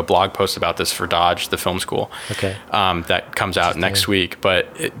just wrote a blog post about this for Dodge, the film school. Okay. That comes out next week.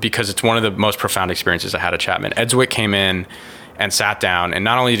 But because it's one of the most profound experiences I had at Chapman. Ed Zwick came in and sat down, and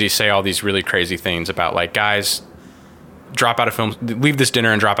not only did he say all these really crazy things about like, guys, leave this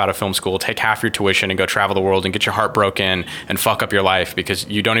dinner and drop out of film school, take half your tuition and go travel the world and get your heart broken and fuck up your life because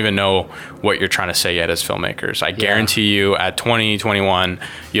you don't even know what you're trying to say yet as filmmakers. I guarantee you at 20, 21,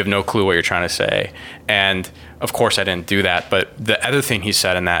 you have no clue what you're trying to say. And of course I didn't do that. But the other thing he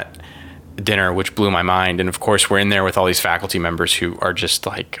said in that dinner, which blew my mind, and of course we're in there with all these faculty members who are just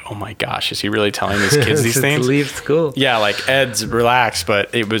like, oh my gosh, is he really telling these kids these things? Leave school. Yeah, like Ed's relaxed,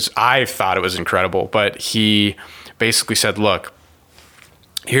 but I thought it was incredible. But he basically said, look,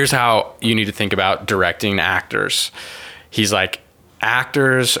 here's how you need to think about directing actors. He's like,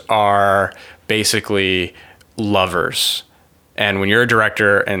 actors are basically lovers. And when you're a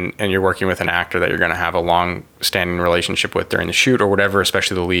director and you're working with an actor that you're going to have a long-standing relationship with during the shoot or whatever,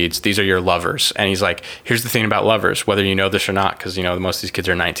 especially the leads, these are your lovers. And he's like, here's the thing about lovers, whether you know this or not, because most of these kids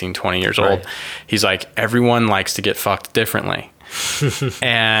are 19, 20 years old. He's like, everyone likes to get fucked differently.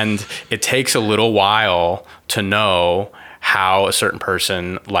 And it takes a little while to know how a certain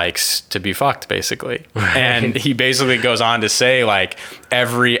person likes to be fucked, basically. And he basically goes on to say, like,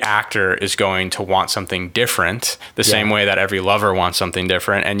 every actor is going to want something different the same way that every lover wants something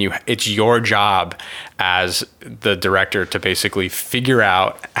different. And it's your job as the director to basically figure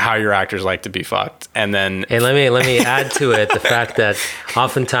out how your actors like to be fucked. And then... And let me add to it the fact that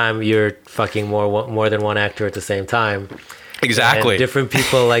oftentimes you're fucking more than one actor at the same time. Exactly. And different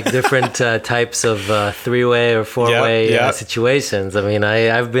people like different types of three-way or four-way situations. I mean,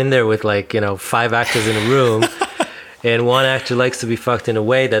 I've been there with 5 actors in a room, and one actor likes to be fucked in a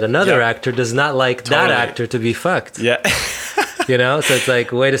way that another actor does not like that actor to be fucked. Yeah. So it's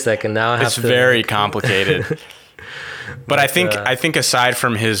like, wait a second, now I have to... It's very complicated. But I think aside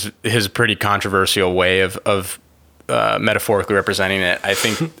from his pretty controversial way of metaphorically representing it, I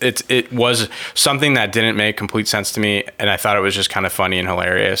think it was something that didn't make complete sense to me, and I thought it was just kind of funny and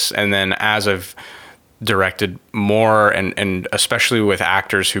hilarious. And then as I've directed more, and especially with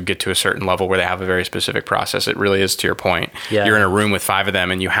actors who get to a certain level where they have a very specific process, it really is to your point. Yeah. You're in a room with 5 of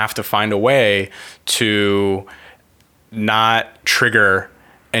them, and you have to find a way to not trigger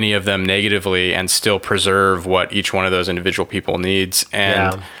any of them negatively and still preserve what each one of those individual people needs.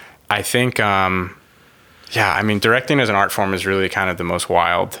 And I think directing as an art form is really kind of the most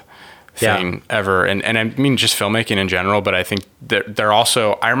wild thing ever. And I mean, just filmmaking in general, but I think they're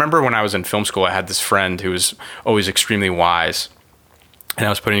also, I remember when I was in film school, I had this friend who was always extremely wise, and I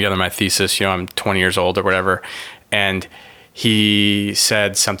was putting together my thesis, I'm 20 years old or whatever. And he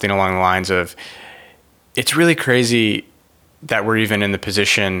said something along the lines of, it's really crazy that we're even in the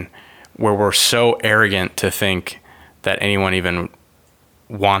position where we're so arrogant to think that anyone even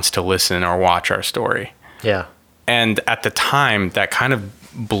wants to listen or watch our story. Yeah. And at the time, that kind of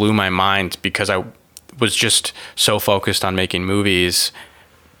blew my mind because I was just so focused on making movies.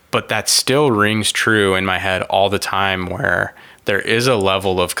 But that still rings true in my head all the time, where there is a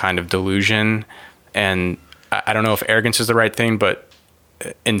level of kind of delusion. And I don't know if arrogance is the right thing, but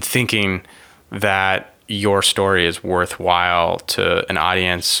in thinking that your story is worthwhile to an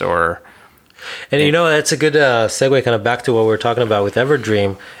audience or And that's a good segue kind of back to what we were talking about with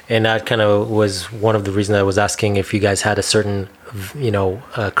Everdream. And that kind of was one of the reasons I was asking if you guys had a certain,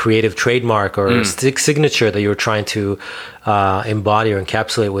 creative trademark or signature that you were trying to embody or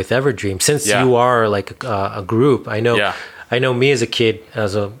encapsulate with Everdream. Since you are like a group, I know me as a kid,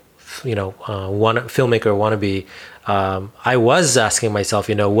 as a, filmmaker wannabe, I was asking myself,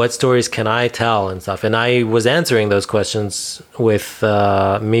 what stories can I tell and stuff. And I was answering those questions with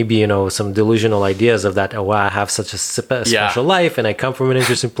maybe, some delusional ideas of that, I have such a special life and I come from an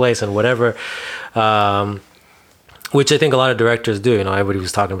interesting place and whatever. Which I think a lot of directors do. Everybody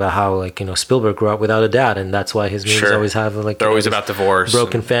was talking about how Spielberg grew up without a dad, and that's why his movies always have they're always about divorce,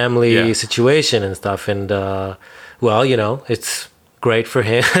 broken family situation and stuff. And it's great for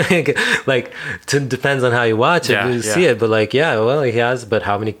him. Depends on how you watch it, see it. But he has. But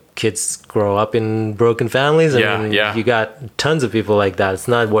how many kids grow up in broken families? And you got tons of people like that. It's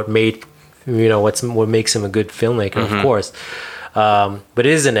not what made what makes him a good filmmaker, of course. But it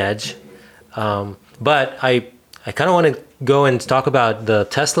is an edge. But I kind of want to go and talk about the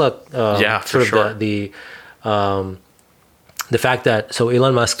Tesla, the fact that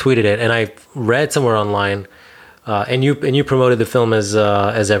Elon Musk tweeted it, and I read somewhere online, and you promoted the film as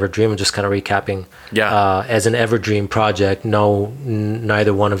Everdream, just kind of recapping, as an Everdream project. No,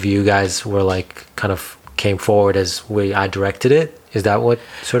 neither one of you guys were kind of came forward as I directed it. Is that what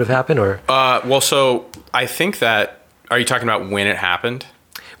sort of happened, or? So I think that, are you talking about when it happened?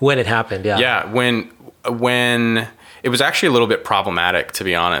 When it happened, yeah. Yeah, when it was actually a little bit problematic, to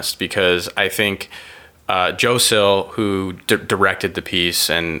be honest, because I think Joe Sill, who directed the piece,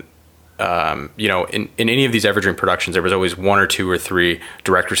 and in any of these Everdream productions, there was always one or two or three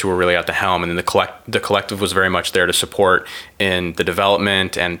directors who were really at the helm, and then the collective was very much there to support in the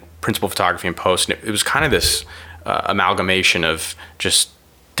development and principal photography and post. And it was kind of this amalgamation of just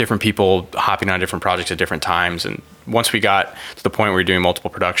different people hopping on different projects at different times. And once we got to the point where we were doing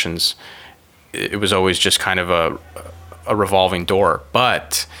multiple productions, it was always just kind of a revolving door.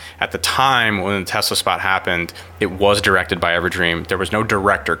 But at the time when the Tesla spot happened, it was directed by Everdream. There was no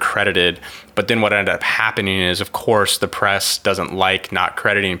director credited. But then what ended up happening is, of course, the press doesn't like not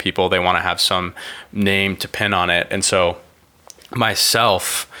crediting people. They want to have some name to pin on it. And so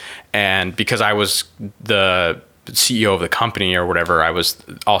myself, and because I was the CEO of the company or whatever, I was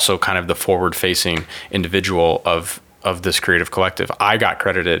also kind of the forward-facing individual of this creative collective. I got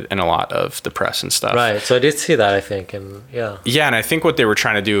credited in a lot of the press and stuff. Right. So I did see that, I think. And yeah, and I think what they were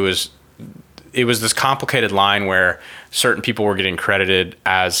trying to do was, it was this complicated line where certain people were getting credited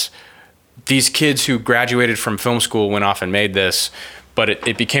as these kids who graduated from film school, went off and made this. But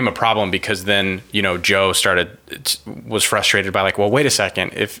it became a problem because then, Joe was frustrated by well, wait a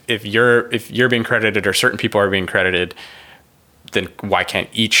second, if you're being credited or certain people are being credited, then why can't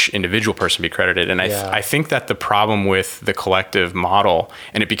each individual person be credited? And I think that the problem with the collective model,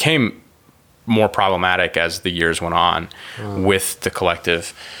 and it became more problematic as the years went on with the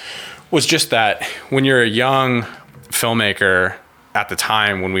collective, was just that when you're a young filmmaker at the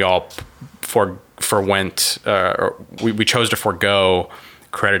time, when we all we chose to forego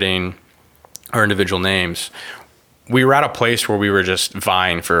crediting our individual names, we were at a place where we were just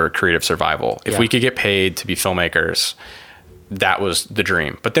vying for creative survival. If we could get paid to be filmmakers, that was the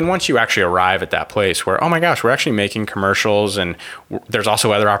dream. But then once you actually arrive at that place where, oh my gosh, we're actually making commercials, and there's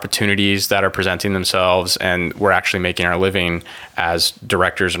also other opportunities that are presenting themselves, and we're actually making our living as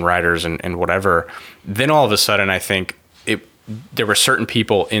directors and writers and whatever, then all of a sudden I think there were certain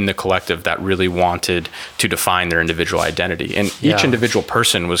people in the collective that really wanted to define their individual identity. And each individual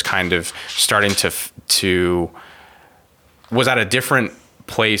person was kind of starting was at a different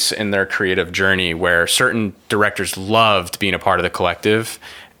place in their creative journey, where certain directors loved being a part of the collective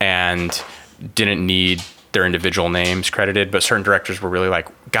and didn't need their individual names credited, but certain directors were really like,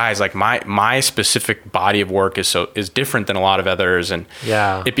 guys, my specific body of work is different than a lot of others. And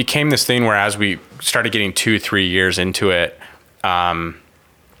it became this thing where, as we started getting 2-3 years into it, and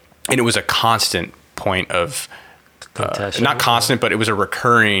it was a constant point of not constant, but it was a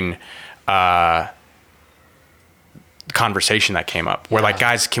recurring conversation that came up where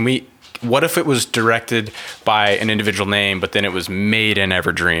guys, what if it was directed by an individual name, but then it was made in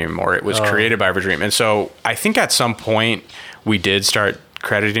Everdream, or it was created by Everdream? And so I think at some point we did start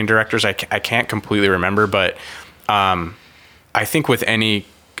crediting directors. I can't completely remember, but I think with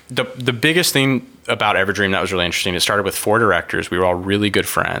the biggest thing about Everdream that was really interesting, it started with 4 directors. We were all really good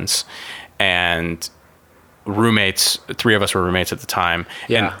friends and roommates. 3 of us were roommates at the time.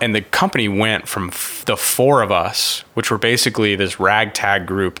 And the company went from the 4 of us, which were basically this ragtag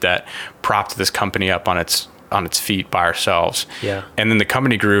group that propped this company up on its on its feet by ourselves. Yeah. And then the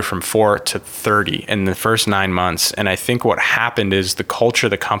company grew from 4 to 30 in the first 9 months. And I think what happened is the culture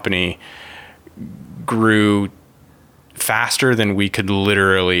of the company grew faster than we could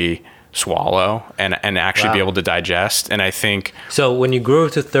literally swallow and actually be able to digest. And I think so when you grew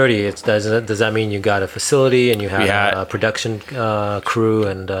to 30, does that mean you got a facility and you had a production crew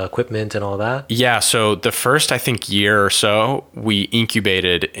and equipment and all that? Yeah. So the first, I think, year or so, we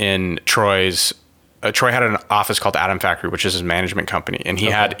incubated in Troy's. Troy had an office called Atom Factory, which is his management company, and he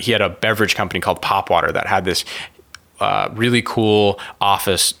had a beverage company called Popwater that had this really cool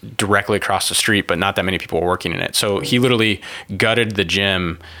office directly across the street, but not that many people were working in it. So he literally gutted the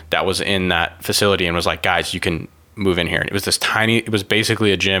gym that was in that facility and was like, guys, you can move in here. And it was it was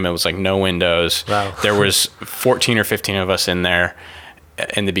basically a gym. It was like no windows. Wow. There was 14 or 15 of us in there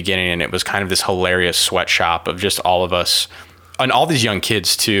in the beginning. And it was kind of this hilarious sweatshop of just all of us. And all these young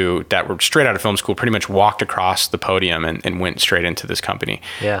kids too, that were straight out of film school, pretty much walked across the podium and went straight into this company.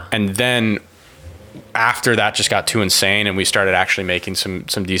 Yeah. And then after that just got too insane and we started actually making some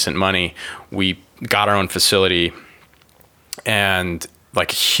decent money, we got our own facility and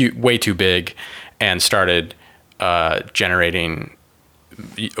like way too big and started generating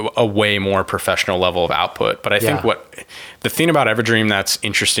a way more professional level of output. But I think the thing about Everdream that's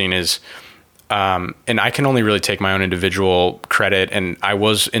interesting is, and I can only really take my own individual credit, and I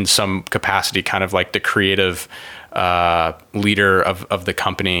was in some capacity kind of like the creative leader of the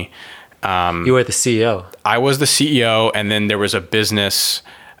company. You were the CEO. I was the CEO, and then there was a business,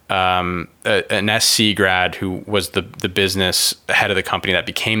 an SC grad who was the business head of the company that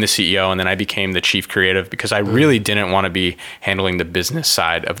became the CEO, and then I became the chief creative because I really didn't want to be handling the business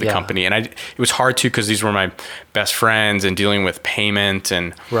side of the company, and it was hard to because these were my best friends and dealing with payment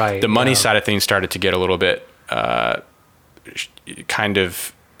and the money side of things started to get a little bit kind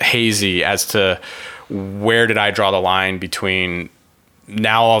of hazy as to where did I draw the line between.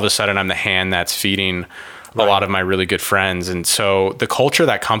 Now all of a sudden I'm the hand that's feeding a lot of my really good friends. And so the culture of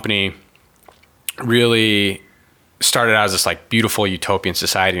that company really started out as this like beautiful utopian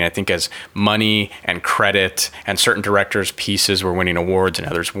society. And I think as money and credit and certain directors' pieces were winning awards and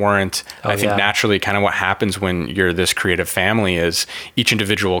others weren't, I think naturally kind of what happens when you're this creative family is each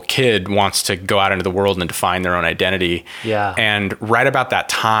individual kid wants to go out into the world and define their own identity. Yeah. And right about that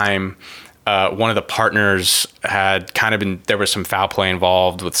time, one of the partners had kind of there was some foul play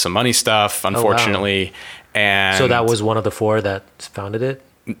involved with some money stuff, unfortunately. Oh, wow. And so that was one of the 4 that founded it?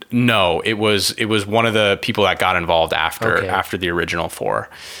 No, it was one of the people that got involved after the original 4.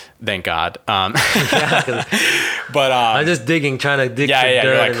 Thank God. But I'm just trying to dig. Yeah.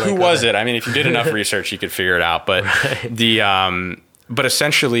 You're like, who was it? I mean, if you did enough research, you could figure it out. But but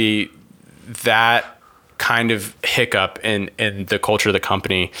essentially that kind of hiccup in the culture of the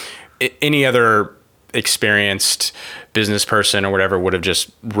company, any other experienced business person or whatever would have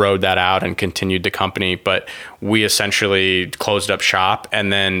just rode that out and continued the company. But we essentially closed up shop.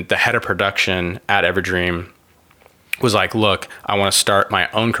 And then the head of production at Everdream was like, look, I want to start my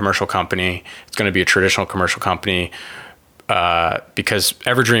own commercial company. It's going to be a traditional commercial company. Because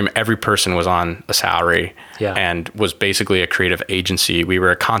Everdream, every person was on a salary and was basically a creative agency. We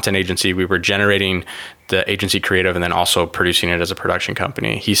were a content agency. We were generating the agency creative and then also producing it as a production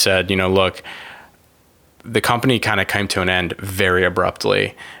company. He said, look, the company kind of came to an end very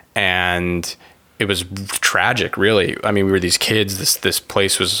abruptly and it was tragic, really. I mean, we were these kids. This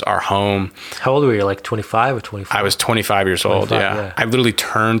place was our home. How old were you? Like 25 or 24? I was 25 years old. Yeah. I literally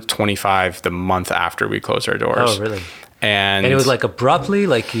turned 25 the month after we closed our doors. Oh, really? And it was like abruptly,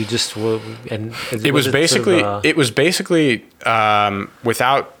 like you just were, and it was basically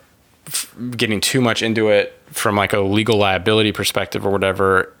without getting too much into it from like a legal liability perspective or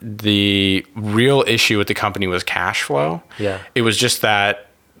whatever, the real issue with the company was cash flow. Yeah. It was just that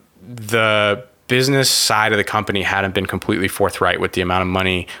the business side of the company hadn't been completely forthright with the amount of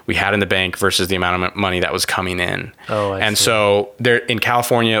money we had in the bank versus the amount of money that was coming in. Oh, I see. So there in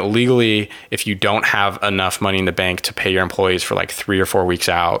California, legally, if you don't have enough money in the bank to pay your employees for like 3 or 4 weeks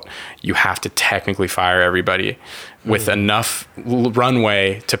out, you have to technically fire everybody with enough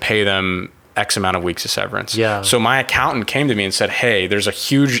runway to pay them X amount of weeks of severance. Yeah. So my accountant came to me and said, hey, there's a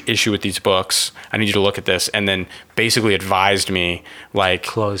huge issue with these books. I need you to look at this. And then basically advised me like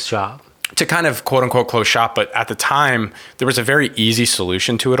close shop. To kind of quote unquote close shop. But at the time there was a very easy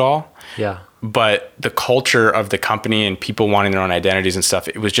solution to it all. Yeah. But the culture of the company and people wanting their own identities and stuff,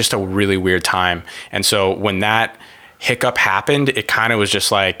 it was just a really weird time. And so when that hiccup happened, it kind of was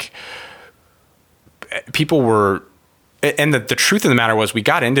just like people were, and the truth of the matter was we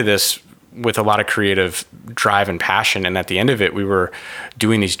got into this with a lot of creative drive and passion. And at the end of it, we were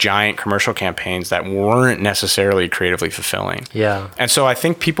doing these giant commercial campaigns that weren't necessarily creatively fulfilling. Yeah. And so I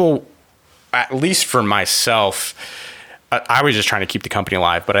think people, at least for myself, I was just trying to keep the company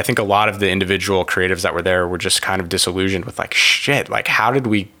alive, but I think a lot of the individual creatives that were there were just kind of disillusioned with like, shit, like how did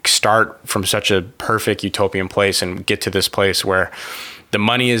we start from such a perfect utopian place and get to this place where the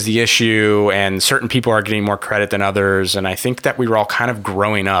money is the issue and certain people are getting more credit than others. And I think that we were all kind of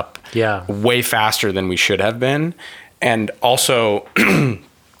growing up way faster than we should have been. And also,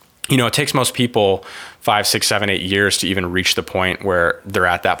 it takes most people 5, 6, 7, 8 years to even reach the point where they're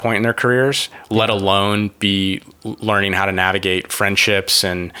at that point in their careers, let alone be learning how to navigate friendships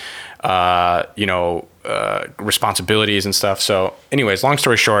and, responsibilities and stuff. So anyways, long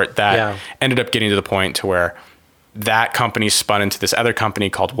story short, that ended up getting to the point to where that company spun into this other company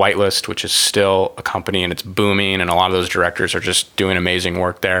called Whitelist, which is still a company and it's booming. And a lot of those directors are just doing amazing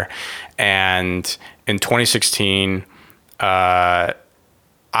work there. And in 2016, I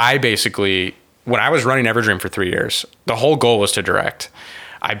basically, when I was running Everdream for 3 years, the whole goal was to direct.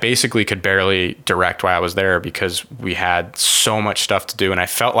 I basically could barely direct while I was there because we had so much stuff to do. And I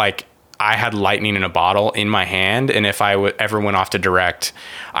felt like I had lightning in a bottle in my hand. And if I ever went off to direct,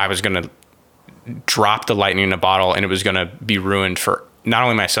 I was going to drop the lightning in a bottle and it was going to be ruined for not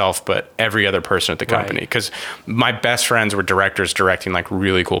only myself, but every other person at the company. Because my best friends were directors directing like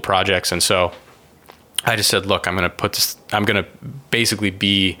really cool projects. And so I just said, look, I'm going to basically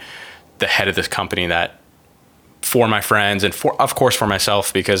be the head of this company that for my friends and of course for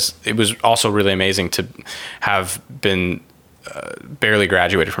myself, because it was also really amazing to have been barely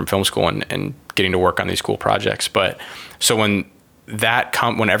graduated from film school and getting to work on these cool projects. But so when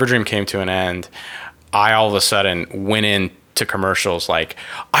Everdream came to an end, I all of a sudden went into commercials like,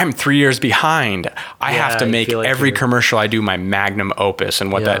 I'm 3 years behind. I have to make every commercial I do my magnum opus.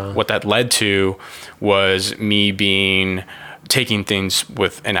 And what that led to was me taking things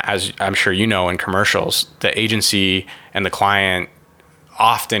with, and as I'm sure you know, in commercials, the agency and the client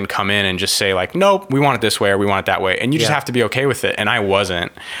often come in and just say like, nope, we want it this way or we want it that way. And you just have to be okay with it. And I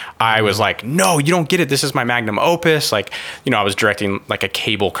wasn't. I was like, no, you don't get it. This is my magnum opus. Like, I was directing like a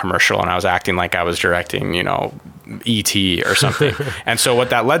cable commercial and I was acting like I was directing, E.T. or something. And so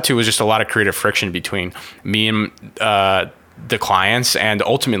what that led to was just a lot of creative friction between me and the clients and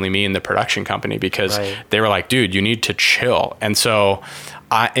ultimately me and the production company, because they were like, dude, you need to chill. And so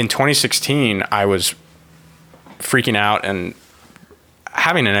in 2016, I was freaking out and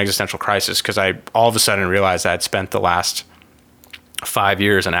having an existential crisis because I all of a sudden realized I had spent the last 5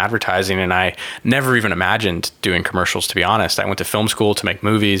 years in advertising and I never even imagined doing commercials, to be honest. I went to film school to make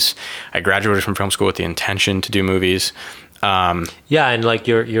movies. I graduated from film school with the intention to do movies. And like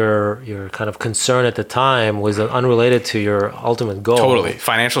your kind of concern at the time was unrelated to your ultimate goal. Totally.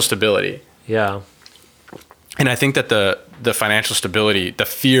 Financial stability. Yeah. And I think that the financial stability, the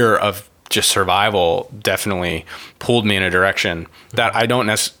fear of just survival definitely pulled me in a direction that I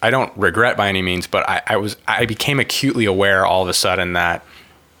don't regret by any means, but I became acutely aware all of a sudden that,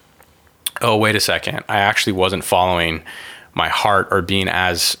 oh, wait a second, I actually wasn't following my heart or being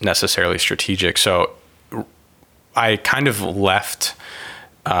as necessarily strategic. So I kind of left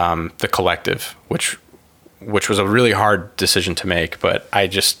the collective, which was a really hard decision to make, but I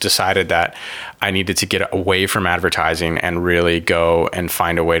just decided that I needed to get away from advertising and really go and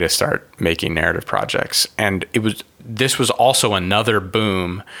find a way to start making narrative projects. And this was also another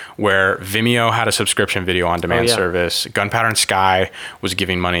boom where Vimeo had a subscription video on demand service. Gunpowder and Sky was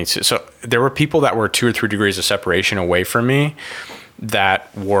giving money to, so there were people that were 2 or 3 degrees of separation away from me that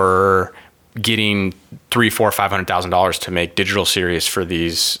were getting $300,000, $400,000, $500,000 to make digital series for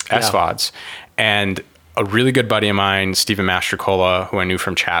these SVODs. And a really good buddy of mine, Stephen Mastrocola, who I knew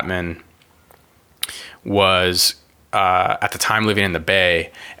from Chapman, was at the time living in the Bay,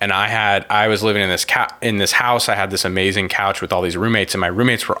 and I was living in this house. I had this amazing couch with all these roommates, and my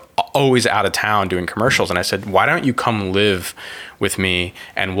roommates were always out of town doing commercials. And I said, why don't you come live with me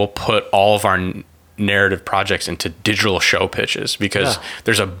and we'll put all of our narrative projects into digital show pitches, because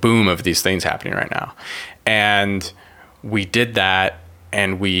there's a boom of these things happening right now. And we did that,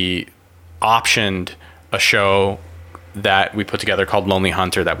 and we optioned a show that we put together called Lonely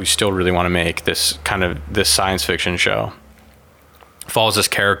Hunter that we still really want to make. This science fiction show follows this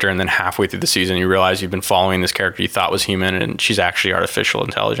character, and then halfway through the season you realize you've been following this character you thought was human and she's actually artificial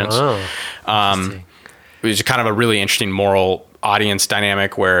intelligence. It was kind of a really interesting moral audience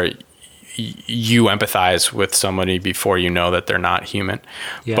dynamic where you empathize with somebody before you know that they're not human.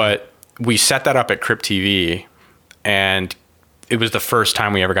 But we set that up at Crypt TV, and it was the first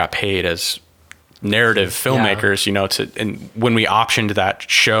time we ever got paid as narrative filmmakers, and when we optioned that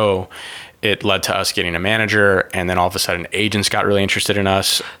show, it led to us getting a manager, and then all of a sudden agents got really interested in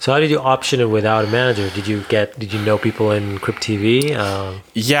us. So how did you option it without a manager? Did you know people in Crypt TV?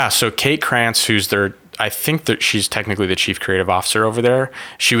 Yeah. So Kate Krantz, I think that she's technically the chief creative officer over there.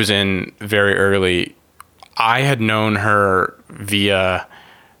 She was in very early. I had known her via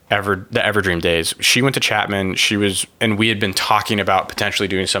the Everdream days. She went to Chapman. And we had been talking about potentially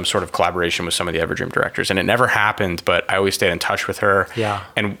doing some sort of collaboration with some of the Everdream directors, and it never happened, but I always stayed in touch with her. Yeah.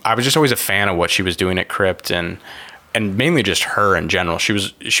 And I was just always a fan of what she was doing at Crypt, and mainly just her in general. She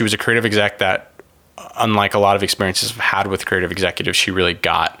was a creative exec that, unlike a lot of experiences I've had with creative executives, she really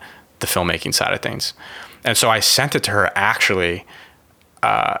got the filmmaking side of things. And so I sent it to her, actually.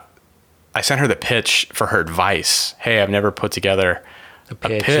 I sent her the pitch for her advice. Hey, I've never put together a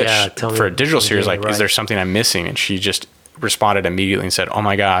pitch for a digital series. Like, is there something I'm missing? And she just responded immediately and said, oh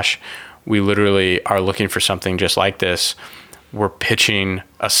my gosh, we literally are looking for something just like this. We're pitching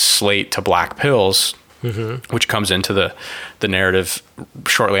a slate to Black Pills, which comes into the narrative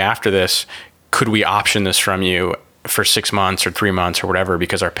shortly after this. Could we option this from you for 6 months or 3 months or whatever,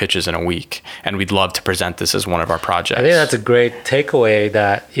 because our pitch is in a week, and we'd love to present this as one of our projects. I think that's a great takeaway,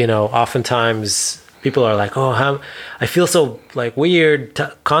 that, oftentimes people are like, oh, I feel so like weird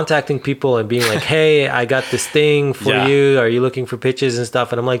contacting people and being like, hey, I got this thing for you. Are you looking for pitches and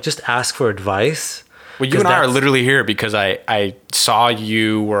stuff? And I'm like, just ask for advice. Well, you and I are literally here because I saw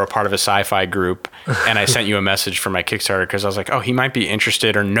you were a part of a Sci-Fi group, and I sent you a message for my Kickstarter because I was like, oh, he might be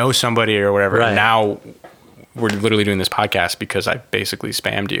interested or know somebody or whatever. Right. And now we're literally doing this podcast because I basically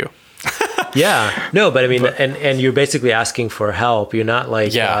spammed you. Yeah. No, but I mean, and you're basically asking for help. You're not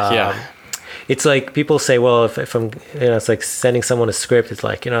like, it's like people say, well, if I'm, it's like sending someone a script. It's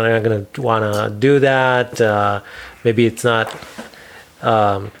like, they're not going to want to do that. Maybe it's not,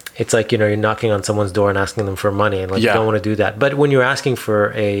 it's like, you're knocking on someone's door and asking them for money, and like, you don't want to do that. But when you're asking for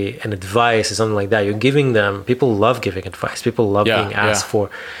an advice or something like that, you're giving them, people love giving advice. People love being asked for,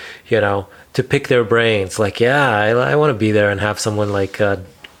 to pick their brains. Like, I want to be there and have someone like,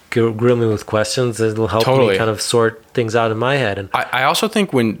 grill me with questions. It'll help me kind of sort things out in my head. And I also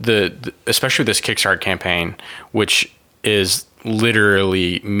think when especially this Kickstarter campaign, which is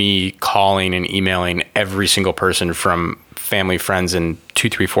literally me calling and emailing every single person from family, friends, and 2,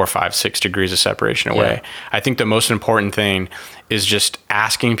 3, 4, 5, 6 degrees of separation away. I think the most important thing is just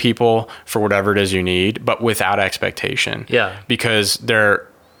asking people for whatever it is you need, but without expectation. Yeah. Because they're,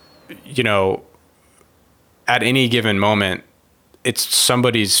 at any given moment, it's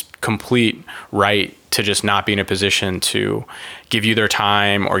somebody's complete right to just not be in a position to give you their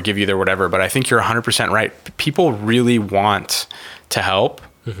time or give you their whatever. But I think you're 100% right. People really want to help.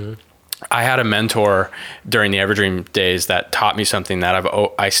 Mm-hmm. I had a mentor during the Everdream days that taught me something that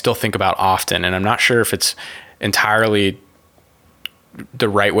I still think about often. And I'm not sure if it's entirely the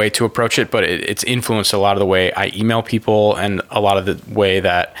right way to approach it, but it's influenced a lot of the way I email people and a lot of the way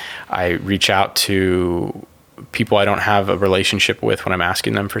that I reach out to people I don't have a relationship with when I'm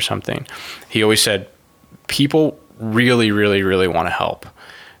asking them for something. He always said, people really, really, really want to help.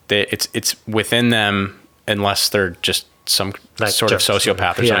 It's within them, unless they're just some sort of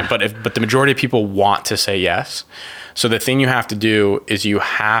sociopath or something. But the majority of people want to say yes. So the thing you have to do is you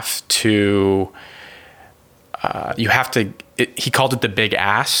have to, he called it the big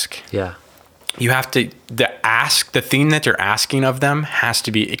ask. Yeah. You have to, the thing that you're asking of them has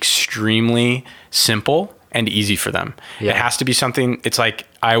to be extremely simple and easy for them. Yeah. It has to be something, it's like,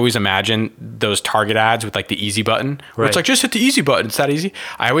 I always imagine those Target ads with like the easy button, where it's like, just hit the easy button. It's that easy.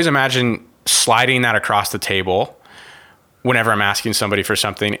 I always imagine sliding that across the table whenever I'm asking somebody for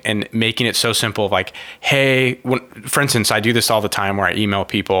something and making it so simple, like, hey, for instance, I do this all the time where I email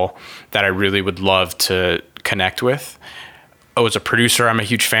people that I really would love to connect with. Oh, as a producer, I'm a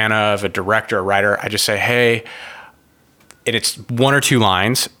huge fan of, a director, a writer. I just say, hey, and it's 1 or 2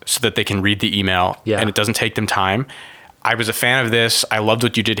 lines so that they can read the email and it doesn't take them time. I was a fan of this. I loved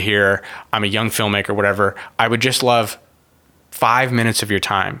what you did here. I'm a young filmmaker, whatever. I would just love 5 minutes of your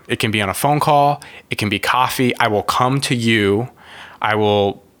time. It can be on a phone call. It can be coffee. I will come to you. I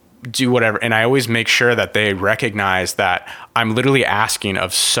will do whatever. And I always make sure that they recognize that I'm literally asking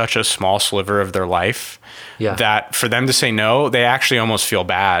of such a small sliver of their life that for them to say no, they actually almost feel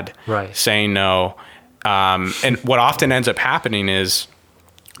bad saying no. And what often ends up happening is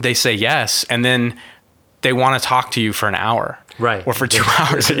they say yes, and then they want to talk to you for an hour, or for 2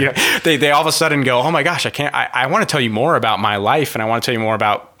 hours. They all of a sudden go, "Oh my gosh, I want to tell you more about my life, and I want to tell you more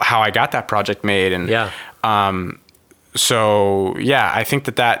about how I got that project made." And so I think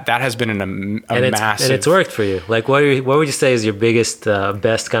that has been massive, and it's worked for you. Like, what would you say is your biggest,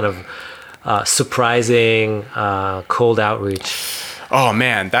 best kind of surprising cold outreach? Oh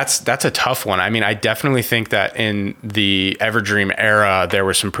man, that's a tough one. I mean, I definitely think that in the Everdream era, there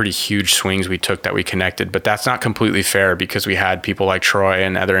were some pretty huge swings we took that we connected, but that's not completely fair because we had people like Troy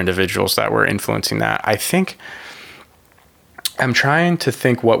and other individuals that were influencing that. I think I'm trying to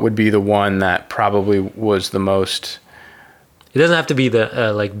think what would be the one that probably was the most. It doesn't have to be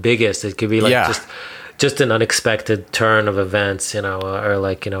the like biggest. It could be like just an unexpected turn of events, or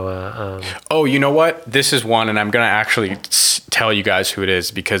like, Oh, you know what? This is one, and I'm going to actually tell you guys who it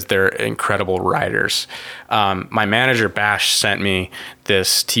is because they're incredible writers. My manager, Bash, sent me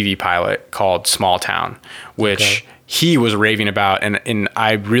this TV pilot called Small Town, which he was raving about, and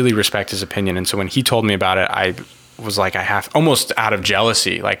I really respect his opinion. And so when he told me about it, I was like, almost out of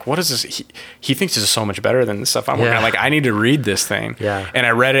jealousy. Like, what is this? He thinks this is so much better than the stuff I'm working on. Like, I need to read this thing. Yeah. And I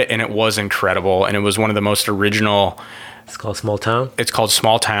read it, and it was incredible. And it was one of the most original. It's called Small Town? It's called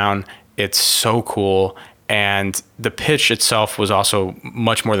Small Town. It's so cool. And the pitch itself was also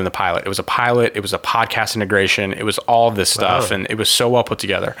much more than the pilot. It was a pilot. It was a podcast integration. It was all of this stuff. And it was so well put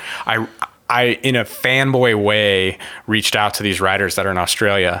together. I, in a fanboy way, reached out to these writers that are in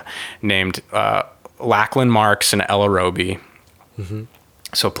Australia named Lachlan Marks and Ella Roby. Mm-hmm.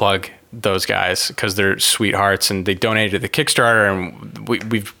 So plug those guys because they're sweethearts and they donated to the Kickstarter and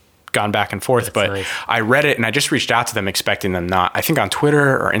we've gone back and forth. That's but nice. I read it and I just reached out to them expecting them I think on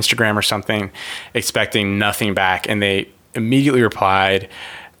Twitter or Instagram or something, expecting nothing back. And they immediately replied,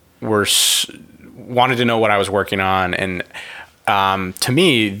 wanted to know what I was working on. And to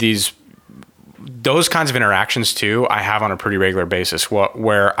me, those kinds of interactions too, I have on a pretty regular basis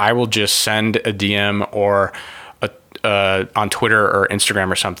where I will just send a DM or on Twitter or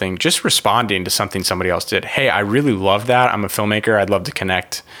Instagram or something, just responding to something somebody else did. Hey, I really love that. I'm a filmmaker. I'd love to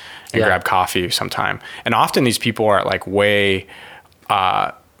connect and grab coffee sometime. And often these people are like way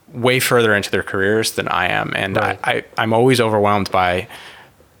further into their careers than I am. And right. I'm always overwhelmed by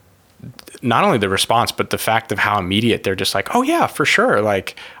not only the response, but the fact of how immediate they're just like, oh yeah, for sure.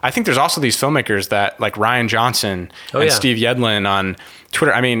 Like, I think there's also these filmmakers that like Ryan Johnson and Steve Yedlin on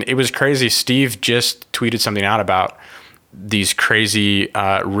Twitter. I mean, it was crazy. Steve just tweeted something out about these crazy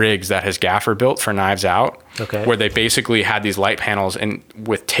rigs that his gaffer built for Knives Out, where they basically had these light panels and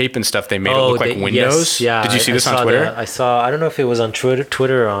with tape and stuff, they made it look like windows. Yes, yeah. Did you see this on Twitter? I don't know if it was on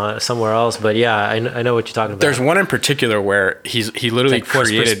Twitter or somewhere else, but yeah, I know what you're talking about. There's one in particular where he literally like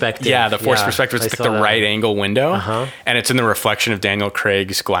created, the forced perspective. It's like the right angle window, and it's in the reflection of Daniel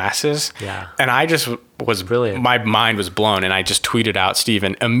Craig's glasses. Yeah, and I just was brilliant. My mind was blown, and I just tweeted out Steve,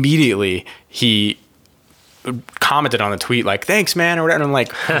 and immediately he commented on the tweet like, thanks man, or whatever. And I'm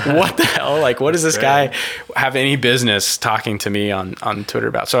like, what the hell? Like, what does this guy have any business talking to me on Twitter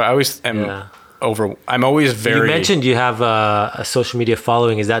about? So I always am I'm always very. You mentioned you have a social media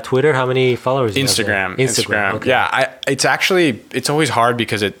following. Is that Twitter? How many followers? Instagram. Okay. Yeah. It's always hard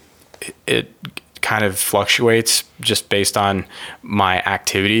because it kind of fluctuates just based on my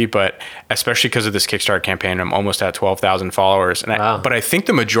activity, but especially because of this Kickstarter campaign, I'm almost at 12,000 followers. And but I think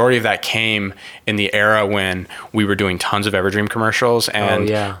the majority of that came in the era when we were doing tons of Everdream commercials, and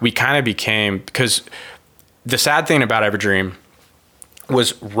we kind of became, because the sad thing about Everdream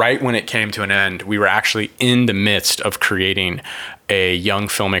was right when it came to an end, we were actually in the midst of creating a young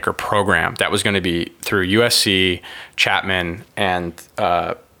filmmaker program that was going to be through USC, Chapman, and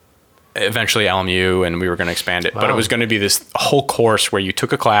eventually LMU, and we were going to expand it. Wow. But it was going to be this whole course where you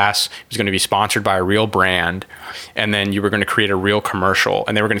took a class, it was going to be sponsored by a real brand, and then you were going to create a real commercial,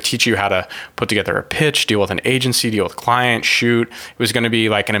 and they were going to teach you how to put together a pitch, deal with an agency, deal with a client, shoot. It was going to be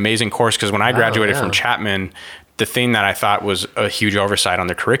like an amazing course, because when I graduated from Chapman, the thing that I thought was a huge oversight on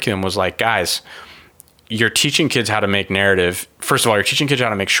the curriculum was like, guys, you're teaching kids how to make narrative. First of all, you're teaching kids how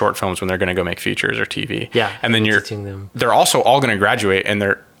to make short films when they're going to go make features or TV. Yeah. And then they're also all going to graduate,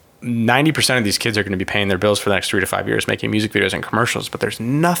 and 90% of these kids are going to be paying their bills for the next 3 to 5 years, making music videos and commercials, but there's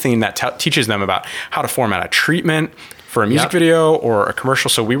nothing that teaches them about how to format a treatment for a music video or a commercial.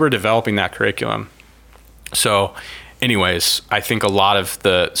 So we were developing that curriculum. So anyways, I think a lot of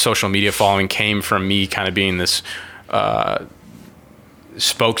the social media following came from me kind of being this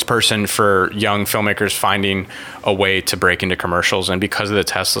spokesperson for young filmmakers finding a way to break into commercials. And because of the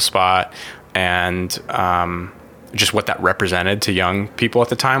Tesla spot and just what that represented to young people at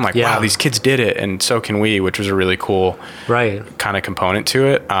the time, like, wow, these kids did it, and so can we, which was a really cool kind of component to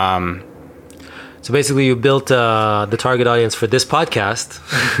it. So basically you built the target audience for this podcast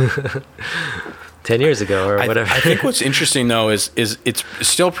 10 years ago or whatever. I think what's interesting though is it's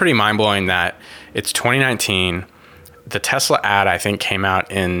still pretty mind-blowing that it's 2019. The Tesla ad, I think, came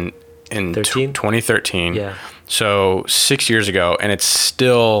out in 2013. Yeah. So 6 years ago, and it's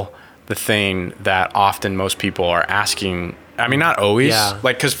still the thing that often most people are asking. I mean, not always.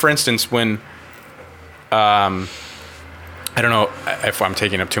 Like, because for instance, when I don't know if I'm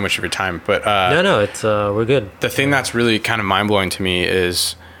taking up too much of your time, but no, it's we're good. The thing that's really kind of mind blowing to me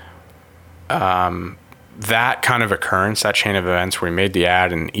is that kind of occurrence, that chain of events where we made the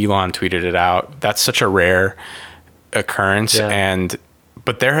ad and Elon tweeted it out. That's such a rare occurrence,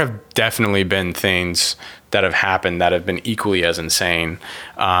 but there have definitely been things that have happened that have been equally as insane.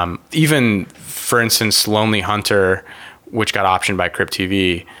 Even, for instance, Lonely Hunter, which got optioned by Crypt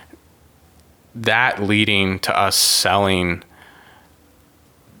TV, that leading to us selling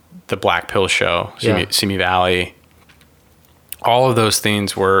the Black Pill show, Simi Valley. All of those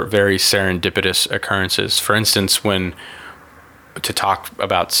things were very serendipitous occurrences. For instance, to talk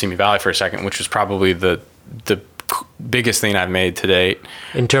about Simi Valley for a second, which was probably the biggest thing I've made to date.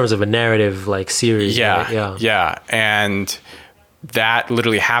 In terms of a narrative like series. Yeah. And that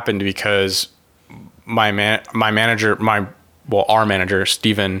literally happened because our manager,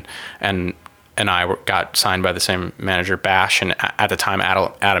 Steven, and I got signed by the same manager, Bash, and at the time,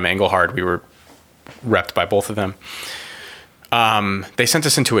 Adam Engelhard. We were repped by both of them. They sent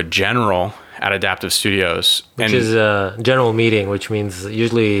us into a general at Adaptive Studios. Which is a general meeting, which means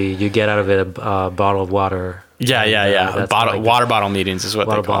usually you get out of it a bottle of water. Yeah. Water bottle meetings is what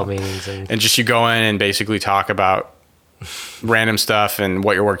they call water bottle meetings. And just you go in and basically talk about random stuff and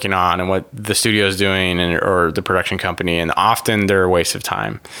what you're working on and what the studio is doing or the production company. And often they're a waste of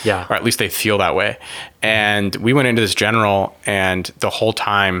time. Yeah. Or at least they feel that way. And we went into this general, and the whole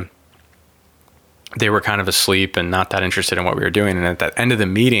time they were kind of asleep and not that interested in what we were doing. And at the end of the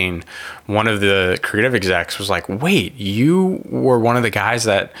meeting, one of the creative execs was like, "Wait, you were one of the guys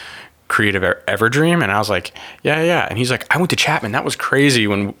that created Everdream?" And I was like, yeah. And he's like, "I went to Chapman. That was crazy.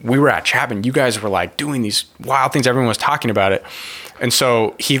 When we were at Chapman, you guys were like doing these wild things. Everyone was talking about it." And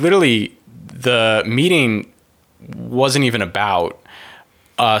so the meeting wasn't even about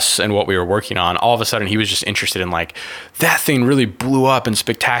us and what we were working on. All of a sudden he was just interested in like, that thing really blew up in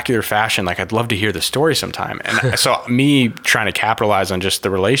spectacular fashion. Like, I'd love to hear the story sometime. And so me trying to capitalize on just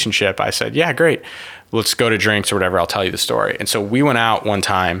the relationship, I said, "Yeah, great. Let's go to drinks or whatever. I'll tell you the story." And so we went out one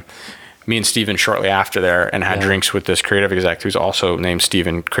time, me and Steven shortly after there, and had drinks with this creative exec who's also named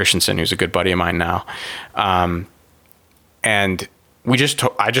Steven Christensen, who's a good buddy of mine now. And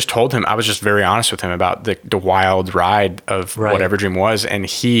I just told him, I was just very honest with him about the wild ride of what Everdream was. And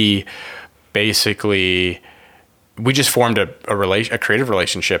he basically, we just formed a creative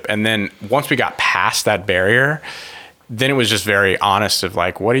relationship. And then once we got past that barrier, then it was just very honest of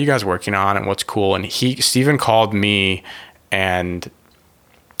like, what are you guys working on and what's cool? And Steven called me and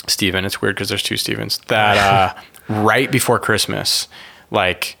Steven, it's weird because there's two Stevens, that right before Christmas,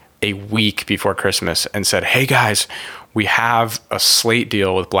 like a week before Christmas, and said, "Hey guys, we have a slate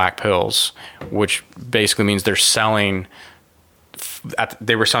deal with Black Pills," which basically means they were selling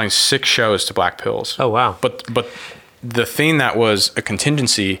 6 shows to Black Pills. Oh, wow. But the thing that was a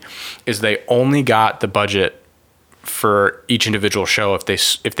contingency is they only got the budget for each individual show if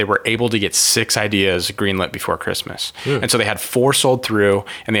they were able to get 6 ideas greenlit before Christmas. And so they had 4 sold through,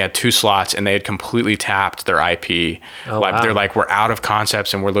 and they had 2 slots, and they had completely tapped their IP. Wow. They're like, "We're out of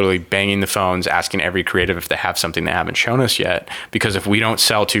concepts, and we're literally banging the phones asking every creative if they have something they haven't shown us yet, because if we don't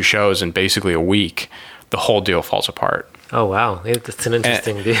sell 2 shows in basically a week, the whole deal falls apart." Oh, wow. It's an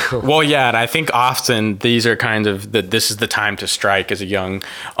interesting deal. Well, yeah, and I think often these are kind of this is the time to strike as a young,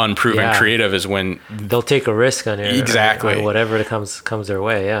 unproven creative, is when they'll take a risk on it. Exactly. On whatever comes their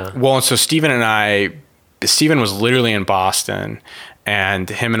way, yeah. Well, and so Steven was literally in Boston, and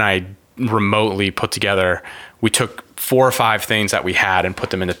him and I remotely put together, we took 4 or 5 things that we had and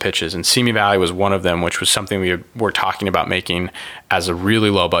put them into pitches, and Simi Valley was one of them, which was something we were talking about making as a really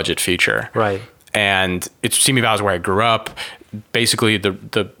low budget feature. Right. And Simi Valley is where I grew up. Basically,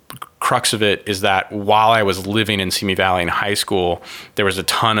 the crux of it is that while I was living in Simi Valley in high school, there was a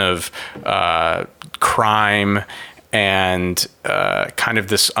ton of crime and kind of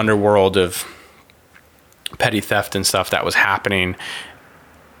this underworld of petty theft and stuff that was happening.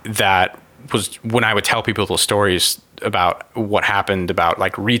 That was when I would tell people those stories about what happened, about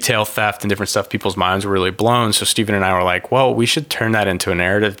like retail theft and different stuff, people's minds were really blown. So Steven and I were like, well, we should turn that into a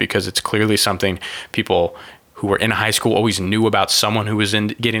narrative, because it's clearly something people who were in high school always knew about someone who was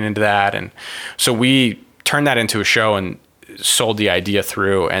getting into that. And so we turned that into a show and sold the idea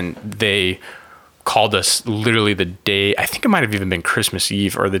through, and they called us literally the day, I think it might have even been Christmas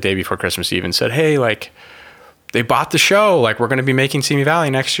Eve or the day before Christmas Eve, and said, "Hey, like, they bought the show, like, we're going to be making Simi Valley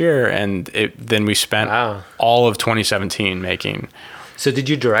next year." And then we spent all of 2017 making So did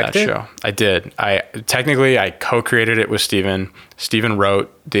you direct it? Show. I did. I co-created it with Steven. Steven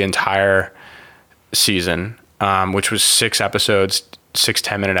wrote the entire season, which was 6 episodes, 6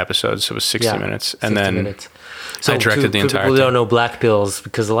 10-minute episodes. So it was 60 minutes. And 60 then minutes. So I directed the entire people who don't know Black Pills,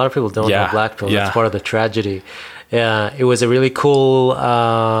 because a lot of people don't know Black Pills. That's part of the tragedy. It was a really cool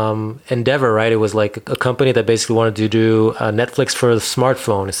endeavor, right? It was like a company that basically wanted to do Netflix for the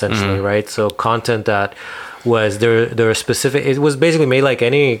smartphone, essentially, right? So content that was there specific. It was basically made like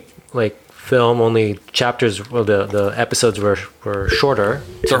any film, only chapters. Well, the episodes were shorter.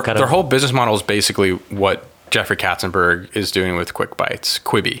 Their whole business model is basically what Jeffrey Katzenberg is doing with Quick Bites,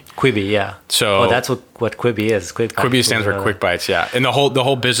 Quibi. Quibi, yeah. So that's what Quibi is. Quibi stands for Quick Bites, yeah. And the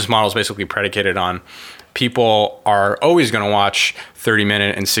whole business model is basically predicated on people are always going to watch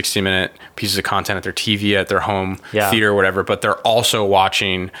 30-minute and 60-minute pieces of content at their TV, at their home theater, whatever, but they're also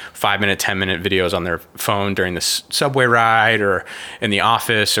watching 5-minute, 10-minute videos on their phone during the subway ride or in the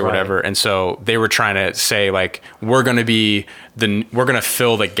office or whatever. And so they were trying to say, like, we're going to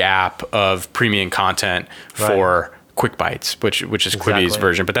fill the gap of premium content for Quick Bites, which is Quibi's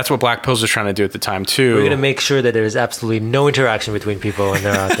version. But that's what Black Pills was trying to do at the time too. We're going to make sure that there's absolutely no interaction between people when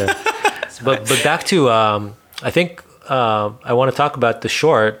they're out there. But back to, I think I want to talk about the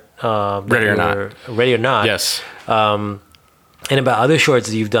short. Ready or Not. Yes. And about other shorts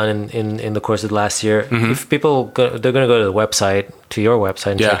that you've done in the course of the last year. If people, they're going to go to the website, to your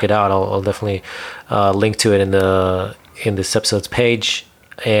website and check it out. I'll definitely link to it in this episode's page.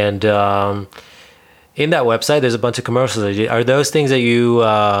 And in that website, there's a bunch of commercials. Are those things that you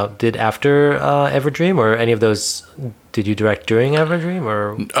did after Everdream, or any of those did you direct during Everdream,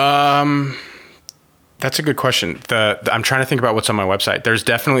 or? That's a good question. I'm trying to think about what's on my website. There's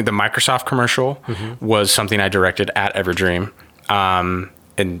definitely the Microsoft commercial was something I directed at Everdream.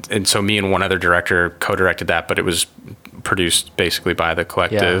 And so me and one other director co-directed that, but it was produced basically by the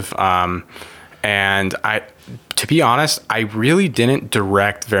collective. And to be honest, I really didn't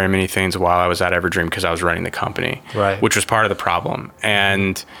direct very many things while I was at Everdream because I was running the company, which was part of the problem.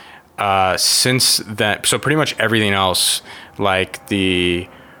 And since then, so pretty much everything else, like the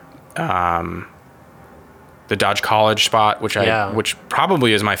Dodge College spot, which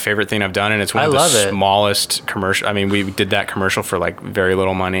probably is my favorite thing I've done, and it's one of the smallest commercial. I mean, we did that commercial for like very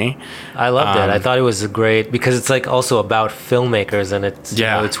little money. I loved it. I thought it was great because it's like also about filmmakers, and it's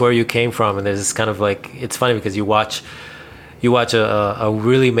it's where you came from, and there's this kind of like, it's funny because you watch a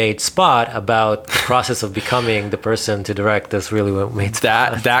really made spot about the process of becoming the person to direct this really made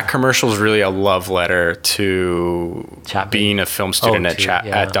spot. That commercial is really a love letter to being a film student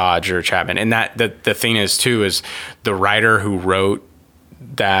at Dodge or Chapman. And that the thing is too, is the writer who wrote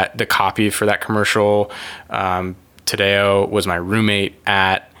the copy for that commercial, Tadeo, was my roommate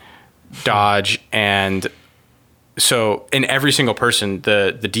at Dodge. And so in every single person,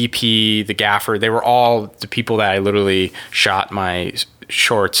 the DP, the gaffer, they were all the people that I literally shot my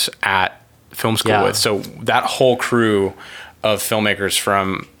shorts at film school with. So that whole crew of filmmakers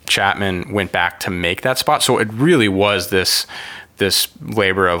from Chapman went back to make that spot. So it really was this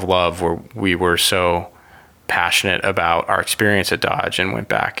labor of love where we were so passionate about our experience at Dodge and went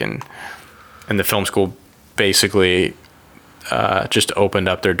back and the film school basically just opened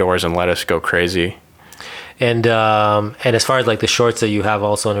up their doors and let us go crazy. And as far as like the shorts that you have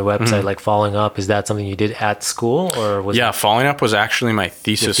also on your website, like Falling Up, is that something you did at school, or was Falling Up was actually my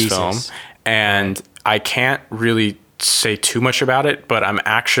thesis film, and I can't really say too much about it, but I'm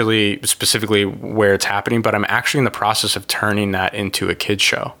actually specifically where it's happening, but I'm actually in the process of turning that into a kids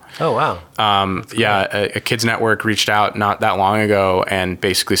show. Oh, wow. A kids network reached out not that long ago and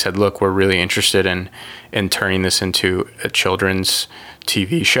basically said, look, we're really interested in turning this into a children's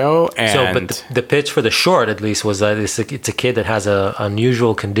TV show. And but the pitch for the short, at least, was that it's a kid that has a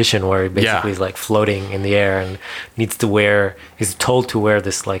unusual condition where he basically is like floating in the air and is told to wear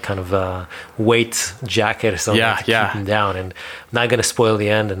this like kind of weight jacket or something to keep him down. And I'm not going to spoil the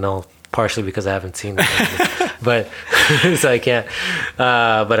end, and partially because I haven't seen it, but so I can't.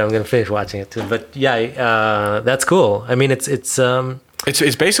 But I'm going to finish watching it too. But that's cool. I mean, it's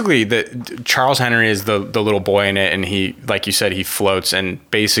basically that Charles Henry is the little boy in it, and he, like you said, he floats, and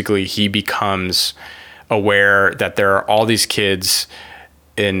basically he becomes aware that there are all these kids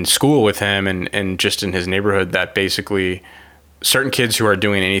in school with him and just in his neighborhood that basically certain kids who are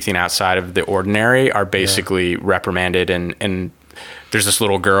doing anything outside of the ordinary are basically reprimanded, and there's this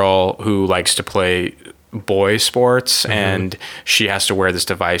little girl who likes to play boy sports, and she has to wear this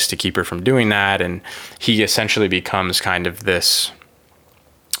device to keep her from doing that, and he essentially becomes kind of this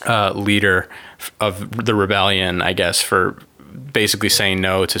leader of the rebellion, I guess, for basically saying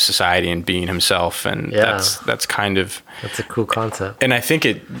no to society and being himself. And that's kind of, that's a cool concept. And I think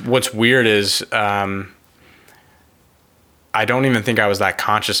what's weird is, I don't even think I was that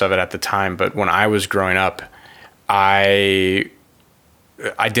conscious of it at the time, but when I was growing up, I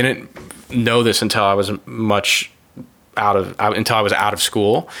didn't know this until I was out of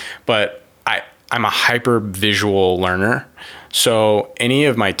school, but I'm a hyper visual learner. So any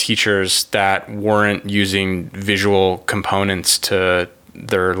of my teachers that weren't using visual components to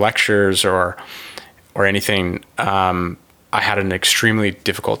their lectures or anything, I had an extremely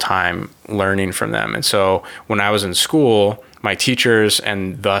difficult time learning from them. And so when I was in school, my teachers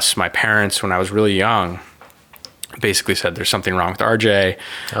and thus my parents, when I was really young, basically said there's something wrong with RJ.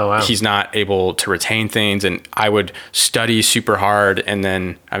 Oh, wow. He's not able to retain things. And I would study super hard. And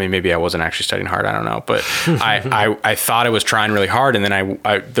then, I mean, maybe I wasn't actually studying hard. I don't know. But I thought I was trying really hard, and then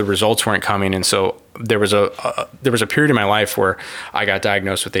the results weren't coming. And so there was a period in my life where I got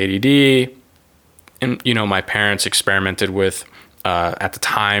diagnosed with ADD. And, my parents experimented with, at the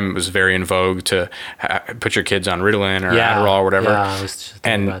time it was very in vogue to put your kids on Ritalin or Adderall or whatever. Yeah, I was just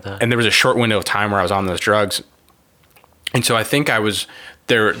thinking about that. And there was a short window of time where I was on those drugs. And so I think there was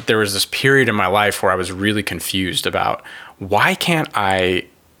this period in my life where I was really confused about why can't I,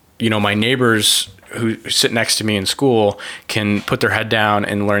 my neighbors who sit next to me in school can put their head down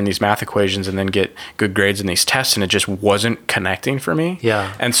and learn these math equations and then get good grades in these tests, and it just wasn't connecting for me.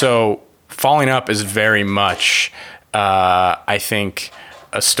 Yeah. And so Falling Up is very much, I think,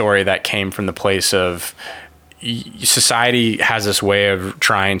 a story that came from the place of society has this way of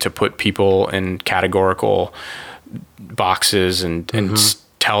trying to put people in categorical boxes and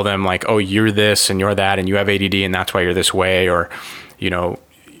tell them like, oh, you're this and you're that and you have ADD and that's why you're this way, or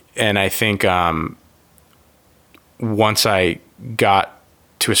and I think once I got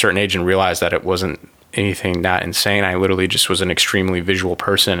to a certain age and realized that it wasn't anything that insane, I literally just was an extremely visual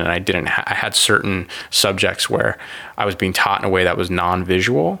person, and I had certain subjects where I was being taught in a way that was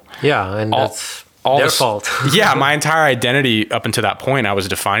non-visual. Yeah, and that's their fault. Yeah, my entire identity up until that point, I was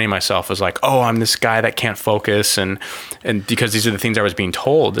defining myself as like, oh, I'm this guy that can't focus, and because these are the things I was being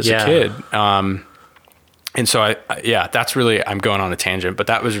told as a kid. And so that's really, I'm going on a tangent, but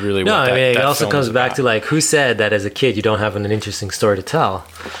that was really it also comes back to like, who said that as a kid you don't have an interesting story to tell?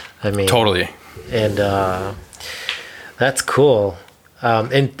 I mean, totally. And that's cool.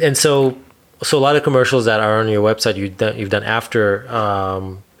 And so a lot of commercials that are on your website you've done after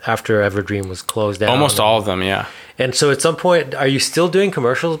Everdream was closed down. Almost all of them, yeah. And so at some point, are you still doing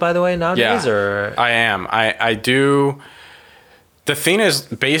commercials, by the way, nowadays? Yeah, or? I am. I do. The thing is,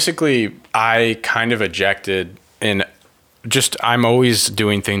 basically, I kind of ejected in just, I'm always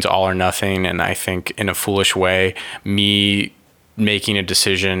doing things all or nothing. And I think in a foolish way, me making a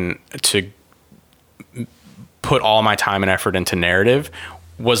decision to put all my time and effort into narrative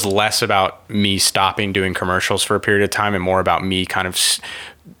was less about me stopping doing commercials for a period of time and more about me kind of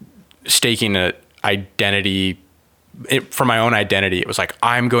staking an identity. For my own identity, it was like,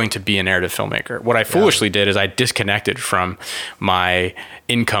 I'm going to be a narrative filmmaker. What I foolishly did is I disconnected from my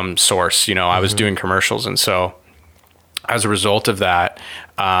income source. I was doing commercials. And so as a result of that,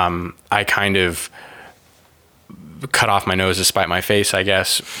 I kind of cut off my nose to spite my face, I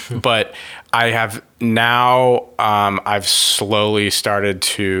guess. But I have now, I've slowly started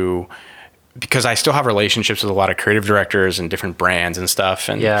to, because I still have relationships with a lot of creative directors and different brands and stuff.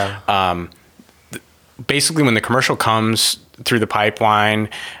 And basically when the commercial comes through the pipeline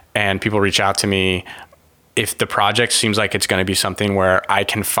and people reach out to me, if the project seems like it's going to be something where I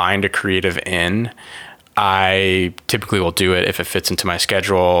can find a creative in, I typically will do it if it fits into my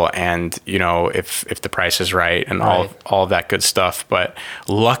schedule and, if the price is right and all of that good stuff. But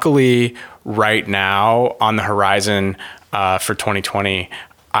luckily right now on the horizon for 2020,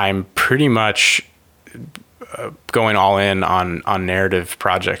 I'm pretty much going all in on narrative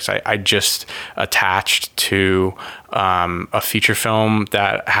projects. I just attached to a feature film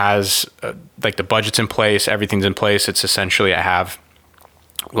that has like the budget's in place, everything's in place. It's essentially, I have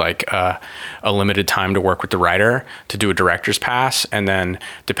like a limited time to work with the writer to do a director's pass, and then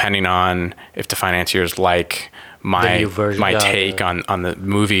depending on if the financiers like my take on the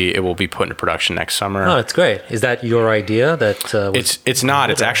movie, it will be put into production next summer. Oh, that's great. Is that your idea? It's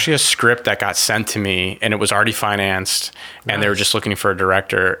not. It's actually a script that got sent to me, and it was already financed, and they were just looking for a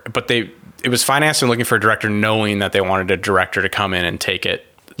director. But it was financed and looking for a director, knowing that they wanted a director to come in and take it.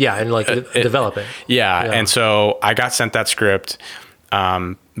 Yeah, and develop it. Yeah, and so I got sent that script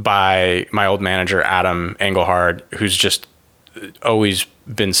by my old manager, Adam Engelhard, who's just always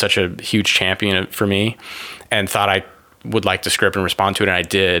been such a huge champion for me, and thought would like the script and respond to it, and I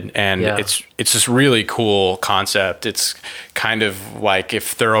did. And it's this really cool concept. It's kind of like if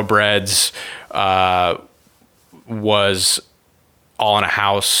Thoroughbreds was all in a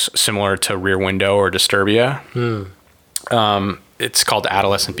house similar to Rear Window or Disturbia. It's called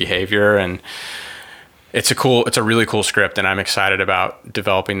Adolescent Behavior, and it's a really cool script, and I'm excited about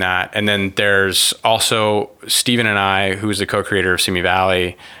developing that. And then there's also Steven and I, who's the co-creator of Simi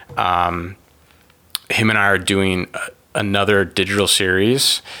Valley. Him and I are doing another digital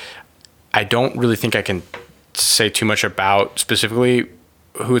series. I don't really think I can say too much about specifically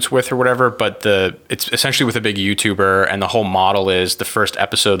who it's with or whatever, but it's essentially with a big YouTuber, and the whole model is the first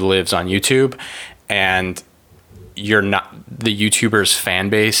episode lives on YouTube, and the YouTuber's fan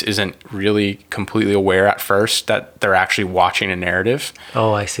base isn't really completely aware at first that they're actually watching a narrative.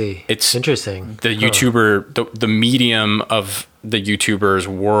 Oh, I see. It's interesting. The YouTuber, the medium of the YouTuber's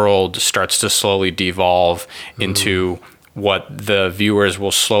world starts to slowly devolve into what the viewers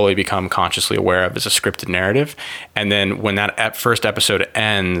will slowly become consciously aware of as a scripted narrative. And then when that first episode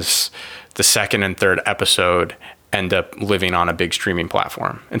ends, the second and third episode end up living on a big streaming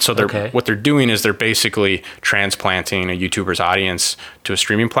platform. And so what they're doing is they're basically transplanting a YouTuber's audience to a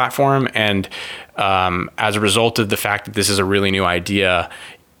streaming platform. And as a result of the fact that this is a really new idea,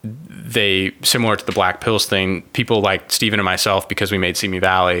 similar to the Black Pills thing, people like Steven and myself, because we made Simi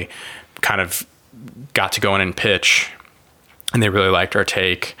Valley, kind of got to go in and pitch, and they really liked our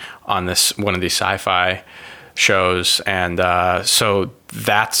take on one of these sci-fi shows. And so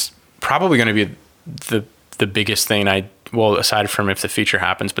that's probably going to be the biggest thing aside from if the feature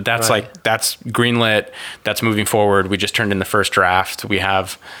happens, but that's that's greenlit, that's moving forward. We just turned in the first draft. We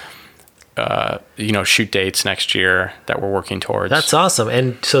have, shoot dates next year that we're working towards. That's awesome.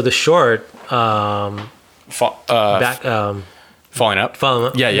 And so the short, Falling Up?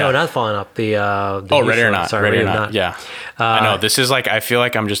 Yeah. No, not Falling Up. Ready or Not. Sorry, Ready or Not. Yeah. I know. This is I feel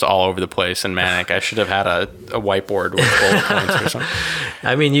like I'm just all over the place and manic. I should have had a whiteboard with bullet points or something.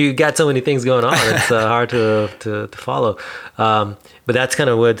 I mean, you got so many things going on. It's hard to follow. But that's kind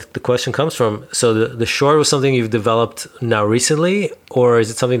of where the question comes from. So the short was something you've developed now recently, or is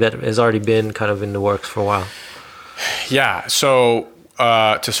it something that has already been kind of in the works for a while? Yeah. So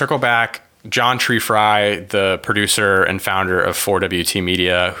to circle back, John Tree Fry, the producer and founder of 4WT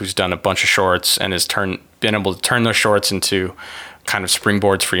Media, who's done a bunch of shorts and has been able to turn those shorts into kind of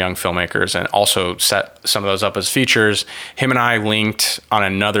springboards for young filmmakers and also set some of those up as features. Him and I linked on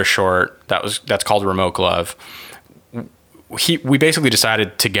another short that's called Remote Glove. We basically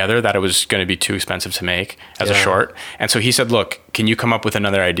decided together that it was going to be too expensive to make as a short. And so he said, look, can you come up with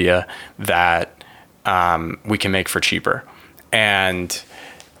another idea that we can make for cheaper? And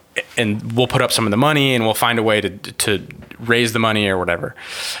we'll put up some of the money and we'll find a way to raise the money or whatever.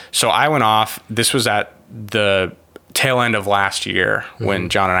 So I went off. This was at the tail end of last year when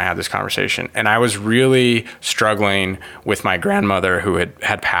John and I had this conversation, and I was really struggling with my grandmother who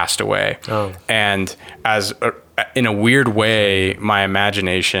had passed away. Oh. And in a weird way, my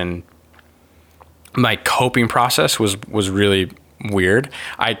imagination, my coping process was really weird.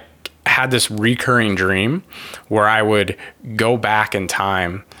 I had this recurring dream where I would go back in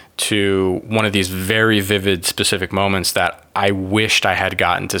time to one of these very vivid, specific moments that I wished I had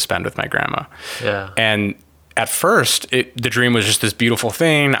gotten to spend with my grandma. Yeah. And at first, the dream was just this beautiful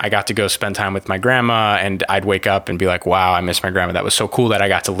thing. I got to go spend time with my grandma, and I'd wake up and be like, wow, I miss my grandma. That was so cool that I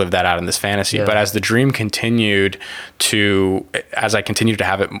got to live that out in this fantasy. Yeah. But as the dream continued as I continued to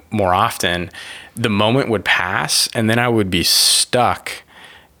have it more often, the moment would pass, and then I would be stuck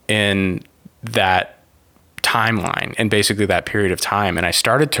in that timeline and basically that period of time. And I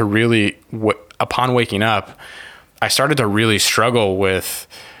started to really, upon waking up, I started to really struggle with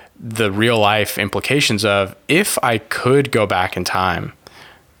the real life implications of, if I could go back in time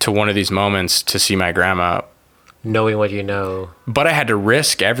to one of these moments to see my grandma, knowing what you know, but I had to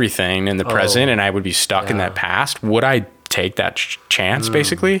risk everything in the present and I would be stuck in that past, would I take that chance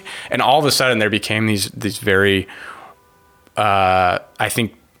basically? And all of a sudden there became these very, I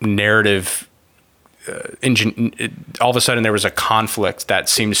think, narrative all of a sudden there was a conflict that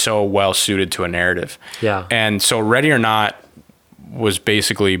seemed so well suited to a narrative. Yeah. And so Ready or Not was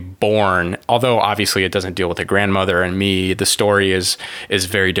basically born, although obviously it doesn't deal with a grandmother and me. The story is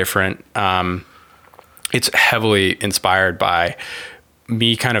very different. It's heavily inspired by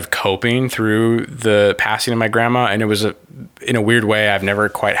me kind of coping through the passing of my grandma. And it was in a weird way, I've never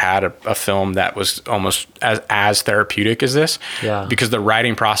quite had a film that was almost as therapeutic as this. Yeah. Because the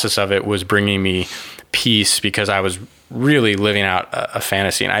writing process of it was bringing me peace, because I was really living out a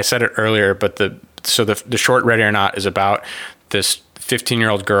fantasy. And I said it earlier, but the short Ready or Not is about this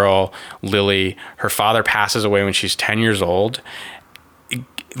 15-year-old girl, Lily. Her father passes away when she's 10 years old,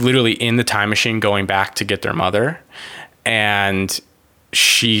 literally in the time machine going back to get their mother. And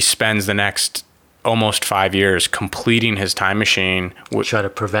she spends the next almost 5 years completing his time machine. Try to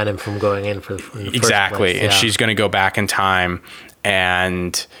prevent him from going in for the exactly. first place. And she's going to go back in time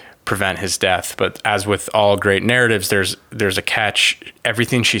and prevent his death. But as with all great narratives, there's a catch.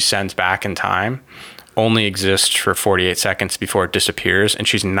 Everything she sends back in time only exists for 48 seconds before it disappears, and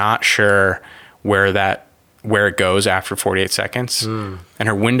she's not sure where it goes after 48 seconds. And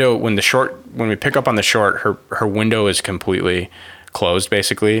her window, when we pick up on the short, her window is completely closed,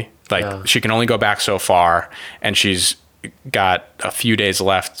 basically. Like, she can only go back so far, and she's got a few days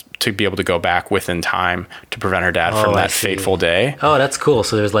left to be able to go back within time to prevent her dad from that fateful day. Oh, that's cool.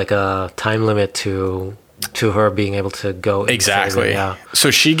 So there's like a time limit to her being able to go. Exactly.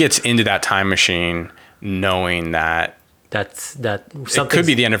 So she gets into that time machine knowing that it could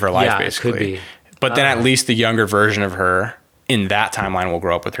be the end of her life, basically. It could be. But then at least the younger version of her in that timeline will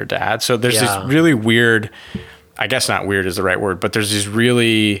grow up with her dad. So there's this really weird, I guess not weird is the right word, but there's these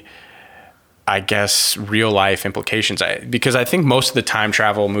really, I guess, real life implications. Because I think most of the time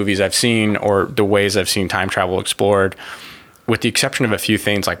travel movies I've seen, or the ways I've seen time travel explored, with the exception of a few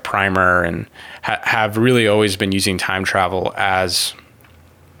things like Primer, and have really always been using time travel as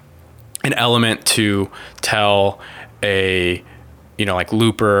an element to tell like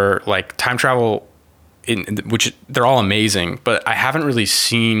Looper, like time travel, which they're all amazing, but I haven't really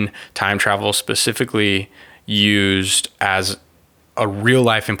seen time travel specifically used as a real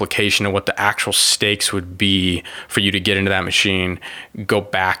life implication of what the actual stakes would be for you to get into that machine, go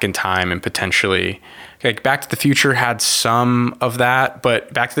back in time, and potentially, like, Back to the Future had some of that,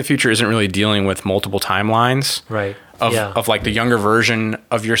 but Back to the Future isn't really dealing with multiple timelines, right? Of like the younger version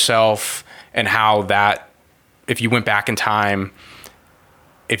of yourself, and how that, if you went back in time,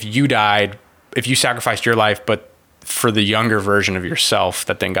 if you died, if you sacrificed your life, but for the younger version of yourself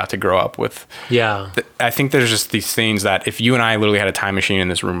that then got to grow up with. I think there's just these things that if you and I literally had a time machine in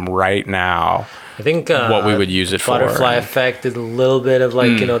this room right now, I think what we would use it for. Butterfly Effect did a little bit of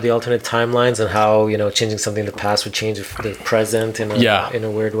like, the alternate timelines, and how, changing something in the past would change the present in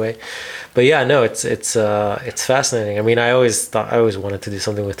a weird way. But it's fascinating. I mean, I always wanted to do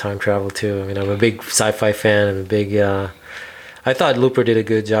something with time travel too. I mean, I'm a big sci-fi fan, and a big, I thought Looper did a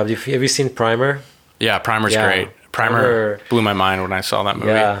good job. Have you seen Primer? Yeah, Primer's great. Primer blew my mind when I saw that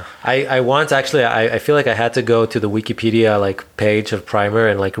movie. Yeah, I feel like I had to go to the Wikipedia page of Primer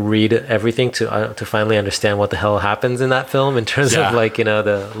and read everything to finally understand what the hell happens in that film in terms of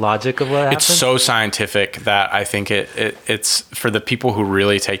the logic of what happens. It's so scientific that I think it's for the people who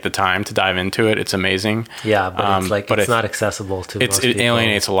really take the time to dive into it. It's amazing. Yeah, but it's not accessible to most people. It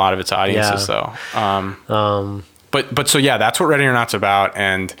alienates a lot of its audiences though. But so that's what Ready or Not's about.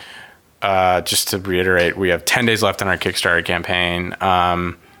 And just to reiterate, we have 10 days left in our Kickstarter campaign.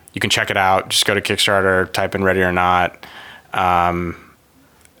 You can check it out. Just go to Kickstarter, type in Ready or Not. And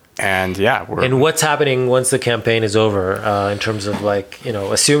what's happening once the campaign is over, in terms of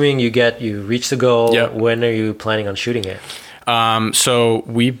assuming you reach the goal, when are you planning on shooting it? So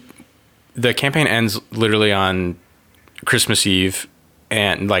the campaign ends literally on Christmas Eve,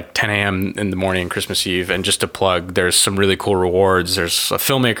 and 10 a.m. in the morning, Christmas Eve. And just to plug, there's some really cool rewards. There's a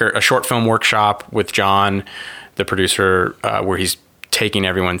short film workshop with John, the producer, where he's taking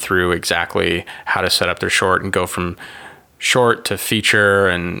everyone through exactly how to set up their short and go from short to feature.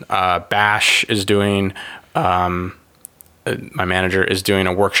 And Bash is doing, my manager is doing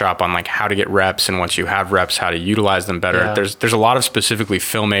a workshop on how to get reps, and once you have reps, how to utilize them better. Yeah. There's a lot of specifically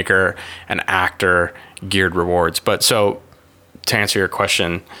filmmaker and actor geared rewards. But so, to answer your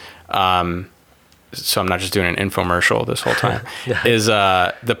question, so I'm not just doing an infomercial this whole time, is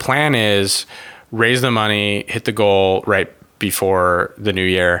the plan is raise the money, hit the goal right before the new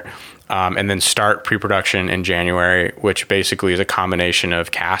year, and then start pre-production in January, which basically is a combination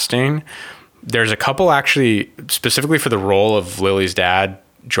of casting. There's a couple actually, specifically for the role of Lily's dad,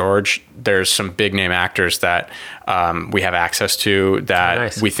 George, there's some big name actors that we have access to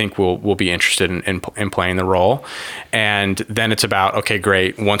that we think will be interested in playing the role. And then it's about, okay,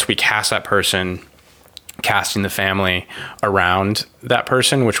 great. Once we cast that person, casting the family around that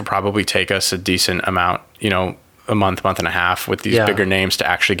person, which will probably take us a decent amount, a month and a half with these bigger names to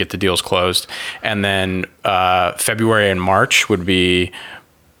actually get the deals closed. And then February and March would be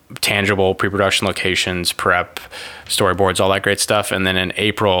tangible pre-production locations, prep, storyboards, all that great stuff. And then in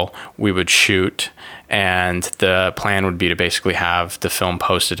April we would shoot, and the plan would be to basically have the film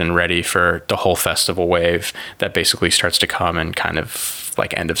posted and ready for the whole festival wave that basically starts to come in kind of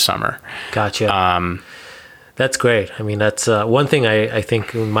end of summer. Gotcha. That's great. I mean, that's one thing I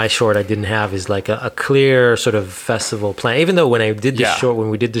think in my short I didn't have is like a clear sort of festival plan. Even though when I did the short, when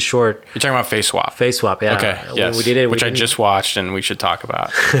we did the short, you're talking about Face Swap. Face Swap, yeah. Okay, yes. When we did it, which I just watched, and we should talk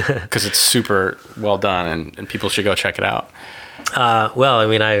about because it's super well done, and people should go check it out. Well, I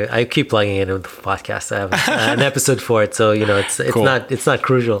mean, I keep plugging it into the podcast. I have an episode for it, so it's not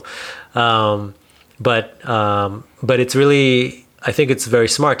crucial, but it's really. I think it's very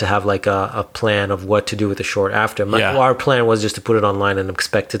smart to have like a plan of what to do with the short after. Our plan was just to put it online and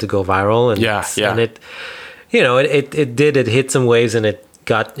expect it to go viral. And and it hit some waves, and it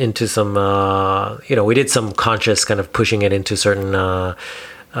got into some, we did some conscious kind of pushing it into certain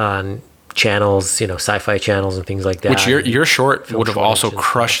channels, sci-fi channels and things like that. Which your short would have also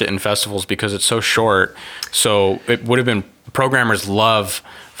crushed it in festivals because it's so short. So it would have been, programmers love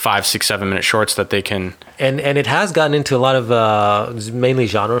 5, 6, 7 minute shorts that they can. And it has gotten into a lot of mainly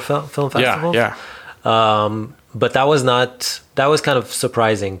genre film festivals. Yeah. But that was kind of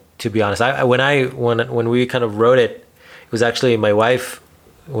surprising, to be honest. When we kind of wrote it, it was actually my wife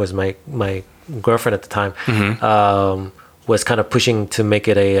was my girlfriend at the time. Mm-hmm. Was kind of pushing to make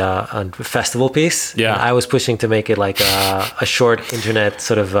it a festival piece. Yeah. I was pushing to make it like a short internet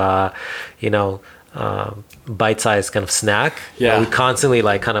sort of bite-sized kind of snack. Yeah. We constantly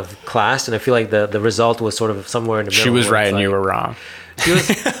like kind of clashed, and I feel like the result was sort of somewhere in the middle. She was right and you were wrong. She was,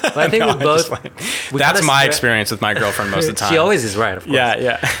 I think we both. That's my experience with my girlfriend most of the time. She always is right, of course.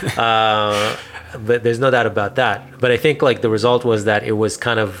 Yeah. But there's no doubt about that. But I think like the result was that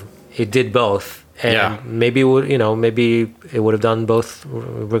it did both. And maybe it would have done both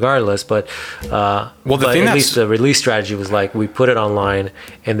regardless. But at least the release strategy was like we put it online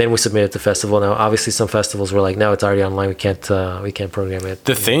and then we submit it to festival. Now, obviously, some festivals were like, no, it's already online. We can't program it.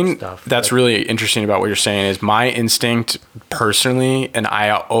 The thing that's really interesting about what you're saying is my instinct personally, and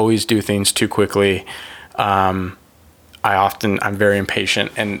I always do things too quickly. I'm very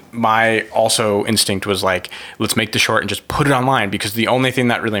impatient, and my also instinct was like, let's make the short and just put it online, because the only thing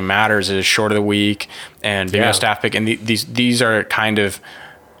that really matters is short of the week and Vimeo staff pick. And these are kind of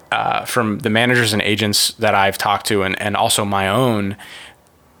from the managers and agents that I've talked to, and also my own,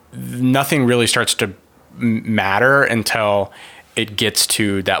 nothing really starts to matter until it gets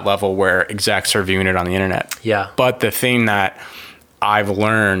to that level where execs are viewing it on the internet. Yeah. But the thing that I've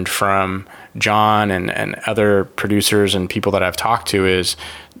learned from John and other producers and people that I've talked to is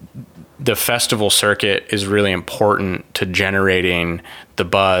the festival circuit is really important to generating the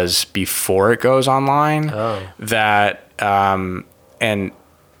buzz before it goes online. That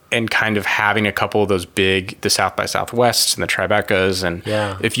and kind of having a couple of those the South by Southwests and the Tribecas, and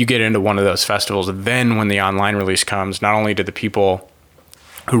if you get into one of those festivals, then when the online release comes, not only do the people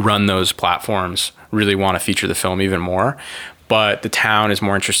who run those platforms really want to feature the film even more, but the town is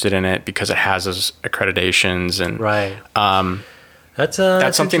more interested in it because it has those accreditations, and that's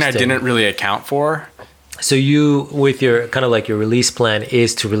something I didn't really account for. So you, with your kind of like your release plan,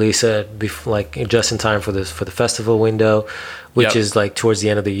 is to release it like just in time for the festival window, which is like towards the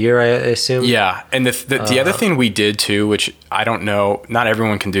end of the year, I assume. Yeah, and the other thing we did too, which I don't know, not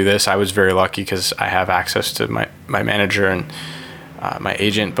everyone can do this. I was very lucky because I have access to my manager and my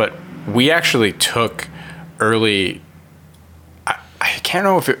agent, but we actually took early. I can't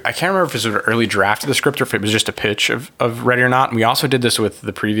remember if it was an early draft of the script or if it was just a pitch of Ready or Not. And we also did this with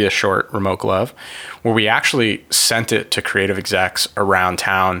the previous short, Remote Glove, where we actually sent it to creative execs around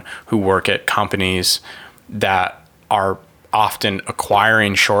town who work at companies that are often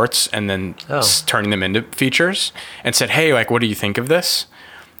acquiring shorts and then turning them into features, and said, hey, like, what do you think of this?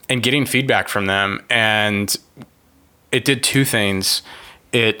 And getting feedback from them. And it did two things.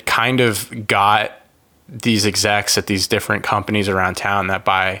 It kind of got these execs at these different companies around town that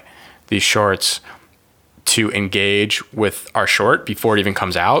buy these shorts to engage with our short before it even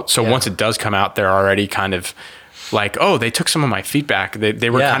comes out. So once it does come out, they're already kind of like, oh, they took some of my feedback. They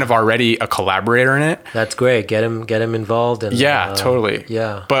were kind of already a collaborator in it. That's great. Get them involved. And, totally.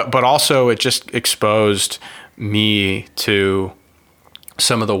 Yeah. But also it just exposed me to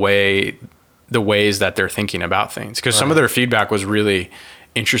some of the ways that they're thinking about things. Because some of their feedback was really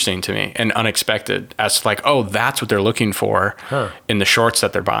interesting to me and unexpected, as like, oh, that's what they're looking for in the shorts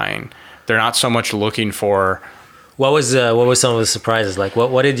that they're buying. They're not so much looking for. What was some of the surprises? Like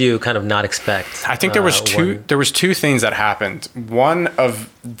what did you kind of not expect? I think there was two things that happened. One of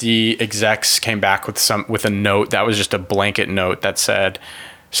the execs came back with a note that was just a blanket note that said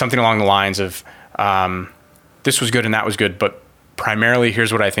something along the lines of, this was good and that was good, but primarily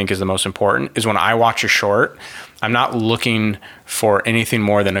here's what I think is the most important is when I watch a short, I'm not looking for anything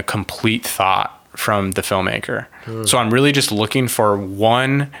more than a complete thought from the filmmaker. So I'm really just looking for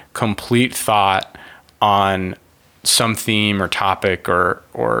one complete thought on some theme or topic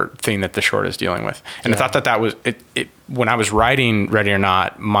or thing that the short is dealing with. And I thought that was it. When I was writing Ready or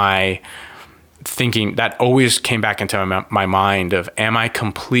Not, my thinking that always came back into my mind of, am I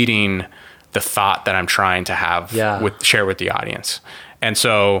completing the thought that I'm trying to have share with the audience? And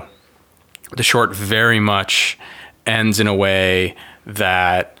so the short very much ends in a way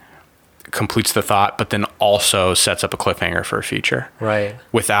that completes the thought, but then also sets up a cliffhanger for a feature, right?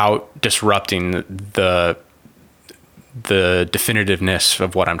 Without disrupting the definitiveness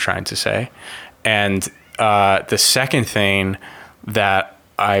of what I'm trying to say. And the second thing that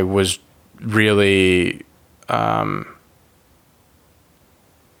I was really I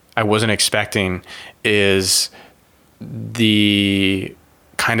wasn't expecting is the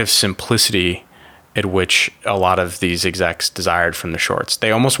kind of simplicity at which a lot of these execs desired from the shorts.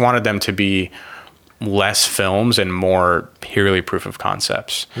 They almost wanted them to be less films and more purely proof of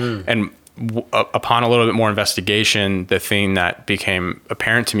concepts. And upon a little bit more investigation, the thing that became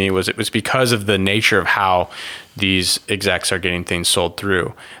apparent to me was it was because of the nature of how these execs are getting things sold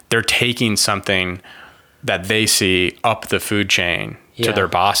through. They're taking something that they see up the food chain to their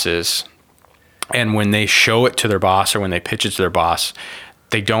bosses. And when they show it to their boss or when they pitch it to their boss,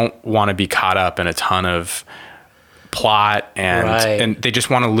 they don't want to be caught up in a ton of plot and they just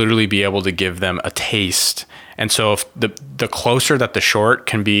want to literally be able to give them a taste. And so if the closer that the short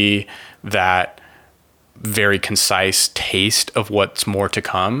can be that very concise taste of what's more to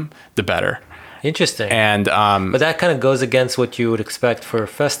come, the better. Interesting. And but that kind of goes against what you would expect for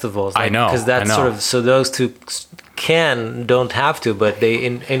festivals. I know. Because that's sort of, so those two don't have to, but they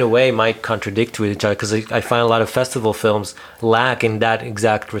in a way might contradict with each other, because I find a lot of festival films lack in that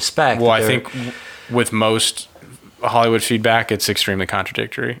exact respect. Well, I think with most Hollywood feedback, it's extremely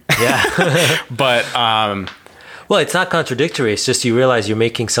contradictory. Yeah. But well, it's not contradictory. It's just you realize you're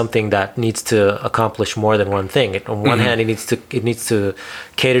making something that needs to accomplish more than one thing. On one hand, it needs to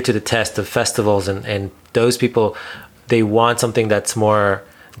cater to the test of festivals, and those people, they want something that's more,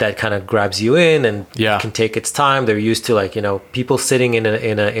 that kind of grabs you in and can take its time. They're used to, like, people sitting in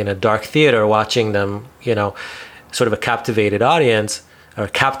a dark theater watching them, sort of a captivated audience, or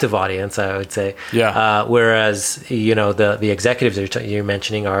captive audience, I would say. Yeah. Whereas the executives that you're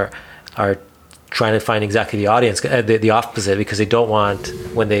mentioning are trying to find exactly the audience, the opposite, because they don't want,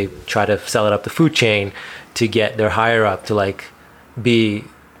 when they try to sell it up the food chain, to get their higher up to like be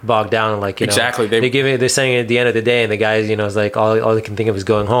bogged down, and like exactly they're saying at the end of the day, and the guys is like all they can think of is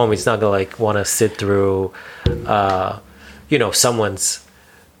going home. He's not gonna like want to sit through someone's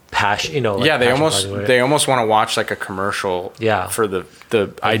passion. They almost want to watch like a commercial for the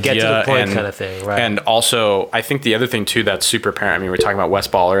idea, get to the point kind of thing, right? And also, I think the other thing too that's super apparent, I mean, we were talking about Wes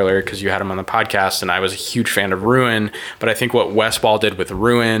Ball earlier because you had him on the podcast, and I was a huge fan of Ruin, but I think what Wes Ball did with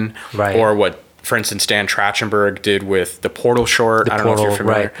Ruin, or what, for instance, Dan Trachtenberg did with the Portal short, I don't know if you're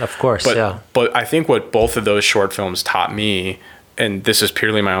familiar. Right, of course, but I think what both of those short films taught me, and this is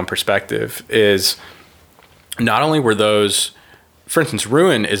purely my own perspective, is not only were those, for instance,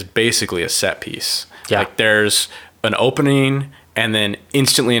 Ruin is basically a set piece. Like there's an opening and then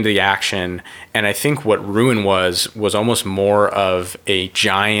instantly into the action. And I think what Ruin was almost more of a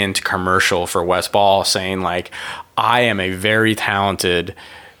giant commercial for Wes Ball, saying like, I am a very talented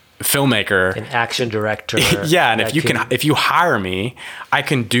filmmaker, an action director. And if you hire me, I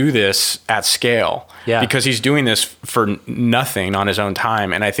can do this at scale. Because he's doing this for nothing on his own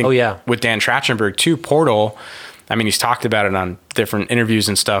time. And I think with Dan Trachtenberg too, Portal, I mean, he's talked about it on different interviews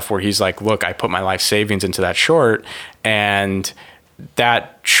and stuff where he's like, look, I put my life savings into that short, and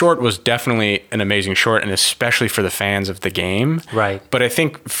that short was definitely an amazing short, and especially for the fans of the game. Right. But I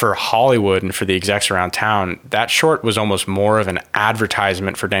think for Hollywood and for the execs around town, that short was almost more of an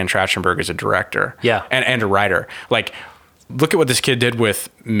advertisement for Dan Trachtenberg as a director. And a writer. Like, look at what this kid did with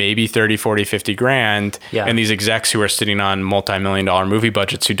maybe 30, 40, 50 grand. And these execs who are sitting on multi-million-dollar movie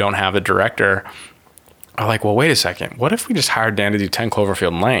budgets who don't have a director are like, well, wait a second. What if we just hired Dan to do 10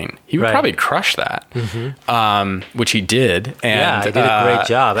 Cloverfield Lane? He would probably crush that, which he did. And, he did a great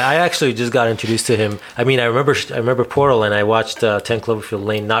job. I actually just got introduced to him. I mean, I remember Portal, and I watched 10 Cloverfield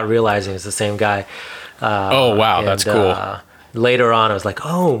Lane, not realizing it's the same guy. Oh, wow. That's cool. Later on, I was like,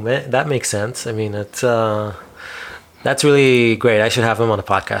 oh, man, that makes sense. I mean, that's really great. I should have him on the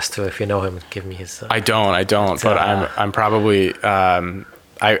podcast too. If you know him, give me his. I don't. But I'm probably.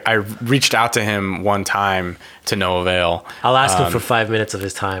 I reached out to him one time to no avail. I'll ask him for 5 minutes of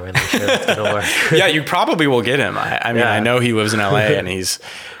his time, and I'm sure it's gonna work. Yeah, you probably will get him. I mean, I know he lives in LA, and he's.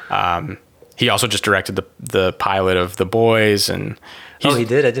 He also just directed the pilot of The Boys, and. He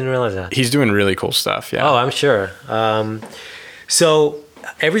did? I didn't realize that. He's doing really cool stuff. Yeah. Oh, I'm sure. So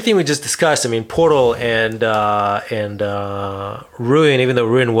everything we just discussed, I mean, Portal and Ruin, even though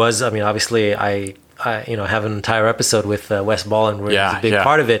Ruin was, I mean, obviously I have an entire episode with Wes Ball, and Ruin is a big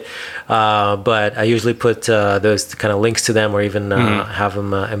part of it. But I usually put those kind of links to them, or even have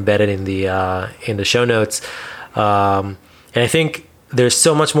them embedded in the show notes. And I think there's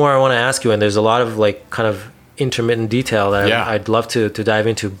so much more I want to ask you, and there's a lot of like kind of intermittent detail that I'd love to dive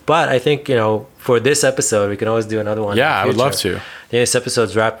into. But I think, for this episode, we can always do another one. Yeah, I would love to. This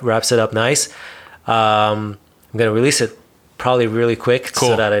episode wraps it up nice. I'm going to release it probably really quick,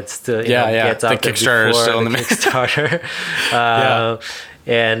 so that it's still gets out the Kickstarter is still in the Kickstarter.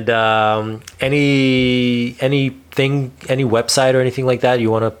 And any website or anything like that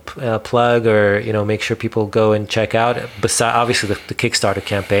you want to plug, or make sure people go and check out, besides obviously the Kickstarter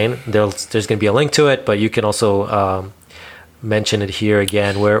campaign. There's going to be a link to it, but you can also mention it here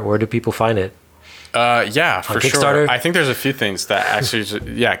again. Where do people find it? For sure. I think there's a few things that actually,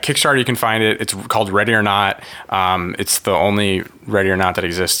 Kickstarter, you can find it. It's called Ready or Not. It's the only Ready or Not that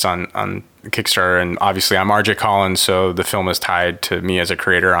exists on Kickstarter. And obviously I'm RJ Collins, so the film is tied to me as a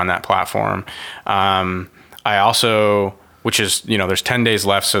creator on that platform. I also, which is, there's 10 days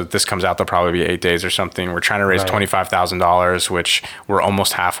left. So this comes out, there'll probably be 8 days or something. We're trying to raise $25,000, which we're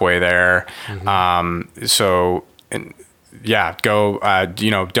almost halfway there. Go,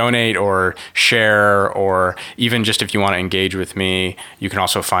 donate or share, or even just if you want to engage with me, you can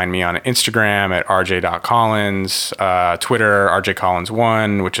also find me on Instagram at rj.collins, Twitter,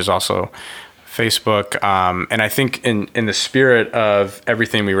 rjcollins1, which is also Facebook. And I think in the spirit of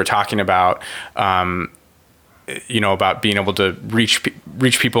everything we were talking about, about being able to reach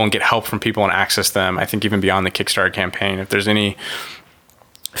people and get help from people and access them, I think even beyond the Kickstarter campaign, if there's any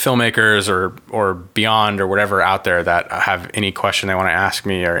filmmakers or beyond or whatever out there that have any question they want to ask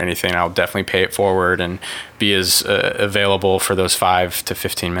me or anything, I'll definitely pay it forward and be as available for those 5 to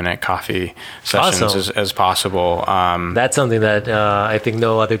 15 minute coffee sessions as possible. That's something that I think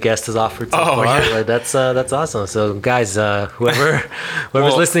no other guest has offered so far. Yeah. That's awesome. So guys, whoever's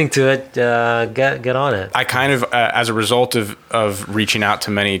listening to it, get on it. I kind of, as a result of reaching out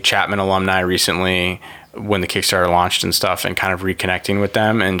to many Chapman alumni recently, when the Kickstarter launched and stuff, and kind of reconnecting with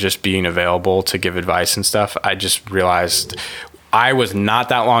them and just being available to give advice and stuff, I just realized I was not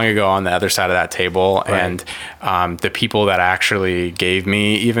that long ago on the other side of that table. Right. And the people that actually gave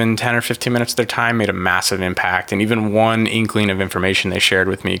me even 10 or 15 minutes of their time made a massive impact. And even one inkling of information they shared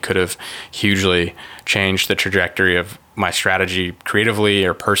with me could have hugely changed the trajectory of my strategy creatively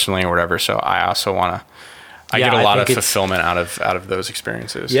or personally or whatever. So I also want to, I get a lot of fulfillment out of those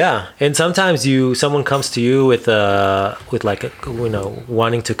experiences. Yeah, and sometimes someone comes to you with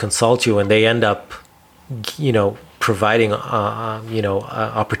wanting to consult you, and they end up, providing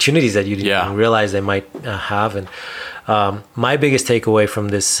opportunities that you didn't even realize they might have. And my biggest takeaway from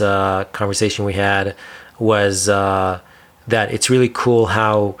this conversation we had was that it's really cool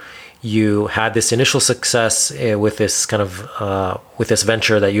how you had this initial success with this kind of with this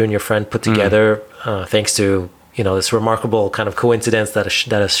venture that you and your friend put together, thanks to this remarkable kind of coincidence that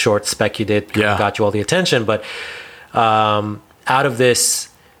a short spec you did got you all the attention. But out of this,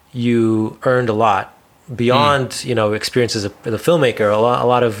 you earned a lot beyond experiences as a filmmaker, a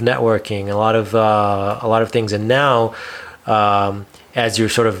lot of networking, a lot of things. And now, as you're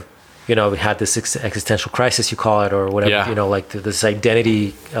sort of had this existential crisis, you call it, or whatever, this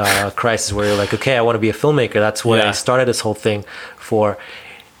identity crisis where you're like, okay, I want to be a filmmaker. That's what I started this whole thing for.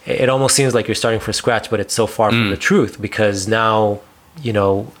 It almost seems like you're starting from scratch, but it's so far from the truth, because now,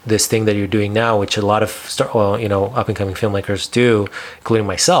 this thing that you're doing now, which a lot of up and coming filmmakers do, including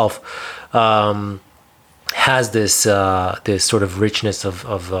myself, has this sort of richness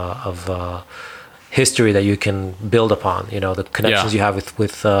of history that you can build upon, the connections you have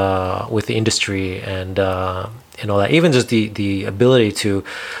with the industry and all that. Even just the ability to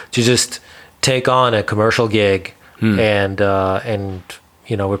just take on a commercial gig and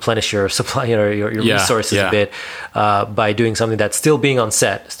replenish your supply, your resources a bit by doing something that's still being on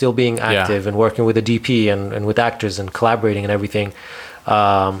set, still being active and working with a DP and with actors and collaborating and everything.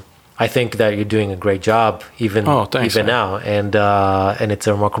 I think that you're doing a great job even now, and it's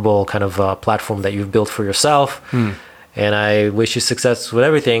a remarkable kind of platform that you've built for yourself. And I wish you success with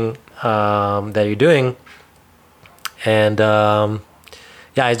everything that you're doing. And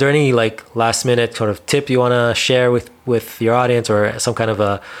is there any last minute sort of tip you want to share with your audience, or some kind of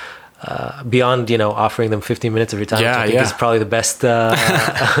a beyond offering them 15 minutes of your time, which I think is probably the best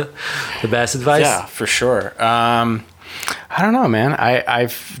the best advice? Yeah, for sure. I don't know, man. I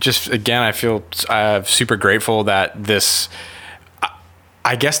feel super grateful that this,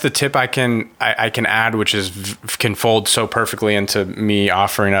 I guess the tip I can add, which can fold so perfectly into me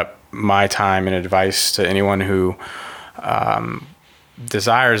offering up my time and advice to anyone who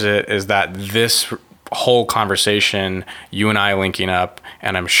desires it, is that this whole conversation, you and I linking up,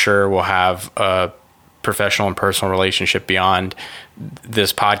 and I'm sure we'll have a professional and personal relationship beyond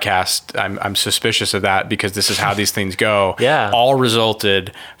this podcast. I'm suspicious of that, because this is how these things go. Yeah. All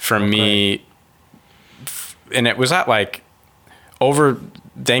resulted from me, and it was at like over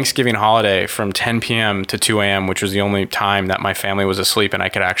Thanksgiving holiday from 10 p.m. to 2 a.m., which was the only time that my family was asleep and I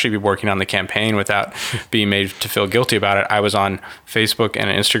could actually be working on the campaign without being made to feel guilty about it. I was on Facebook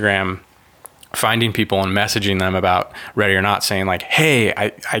and Instagram finding people and messaging them about Ready or Not, saying like, hey,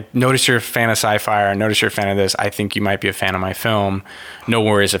 I noticed you're a fan of Sci-Fi, or I noticed you're a fan of this. I think you might be a fan of my film. No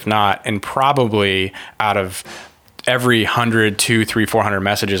worries if not. And probably out of every 100, 200, 300, 400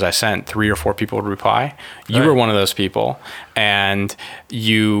 messages I sent, 3 or 4 people would reply. You were one of those people, and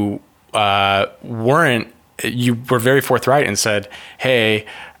you were very forthright and said, hey,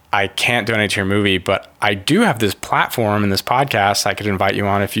 I can't donate to your movie, but I do have this platform and this podcast I could invite you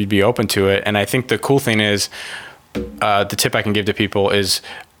on if you'd be open to it. And I think the cool thing is, the tip I can give to people is,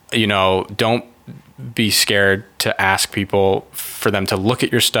 don't be scared to ask people for them to look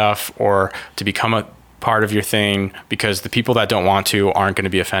at your stuff or to become a part of your thing, because the people that don't want to aren't going to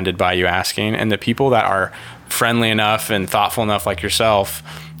be offended by you asking. And the people that are friendly enough and thoughtful enough like yourself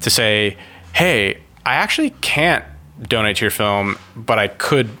to say, hey, I actually can't donate to your film, but I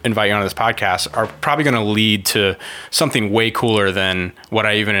could invite you on this podcast, are probably going to lead to something way cooler than what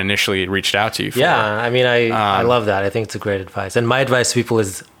I even initially reached out to you for. Yeah, I mean, I love that. I think it's a great advice. And my advice to people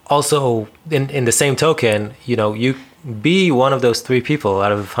is also, in the same token, you be one of those 3 people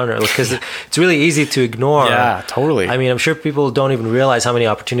out of 100, because it's really easy to ignore. Yeah, totally. I mean, I'm sure people don't even realize how many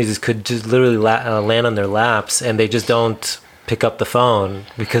opportunities could just literally land on their laps, and they just don't pick up the phone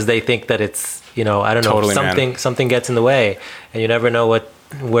because they think that it's, I don't know, totally, something gets in the way, and you never know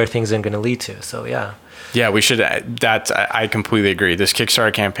where things are going to lead to. So yeah, we should. I completely agree. This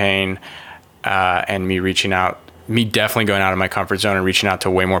Kickstarter campaign and me definitely going out of my comfort zone and reaching out to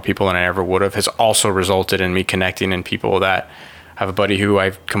way more people than I ever would have, has also resulted in me connecting in people that have a buddy who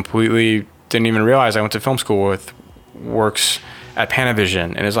I completely didn't even realize I went to film school with, works at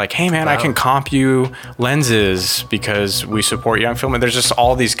Panavision, and is like, hey man, wow, I can comp you lenses because we support young film. And there's just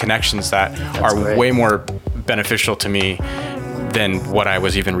all these connections that are great, way more beneficial to me than what I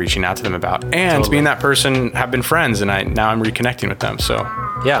was even reaching out to them about. And totally, me and that person have been friends, and now I'm reconnecting with them. So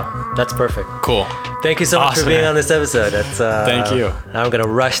yeah, that's perfect. Cool. Thank you so much for being on this episode. That's thank you. Now I'm gonna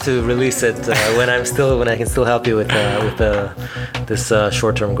rush to release it when I can still help you with this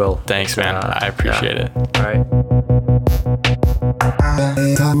short-term goal. Thanks, man. I appreciate it. All right.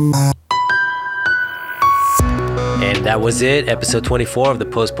 And that was it. Episode 24 of the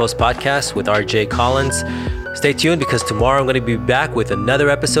Post Podcast with RJ Collins. Stay tuned, because tomorrow I'm going to be back with another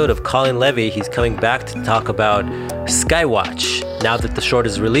episode of Colin Levy. He's coming back to talk about Skywatch. Now that the short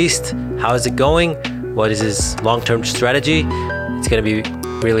is released, how is it going? What is his long-term strategy? It's going to be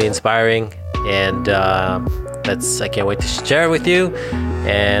really inspiring, and I can't wait to share it with you.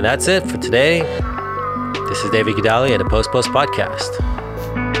 And that's it for today. This is David Gidali at the Post Podcast.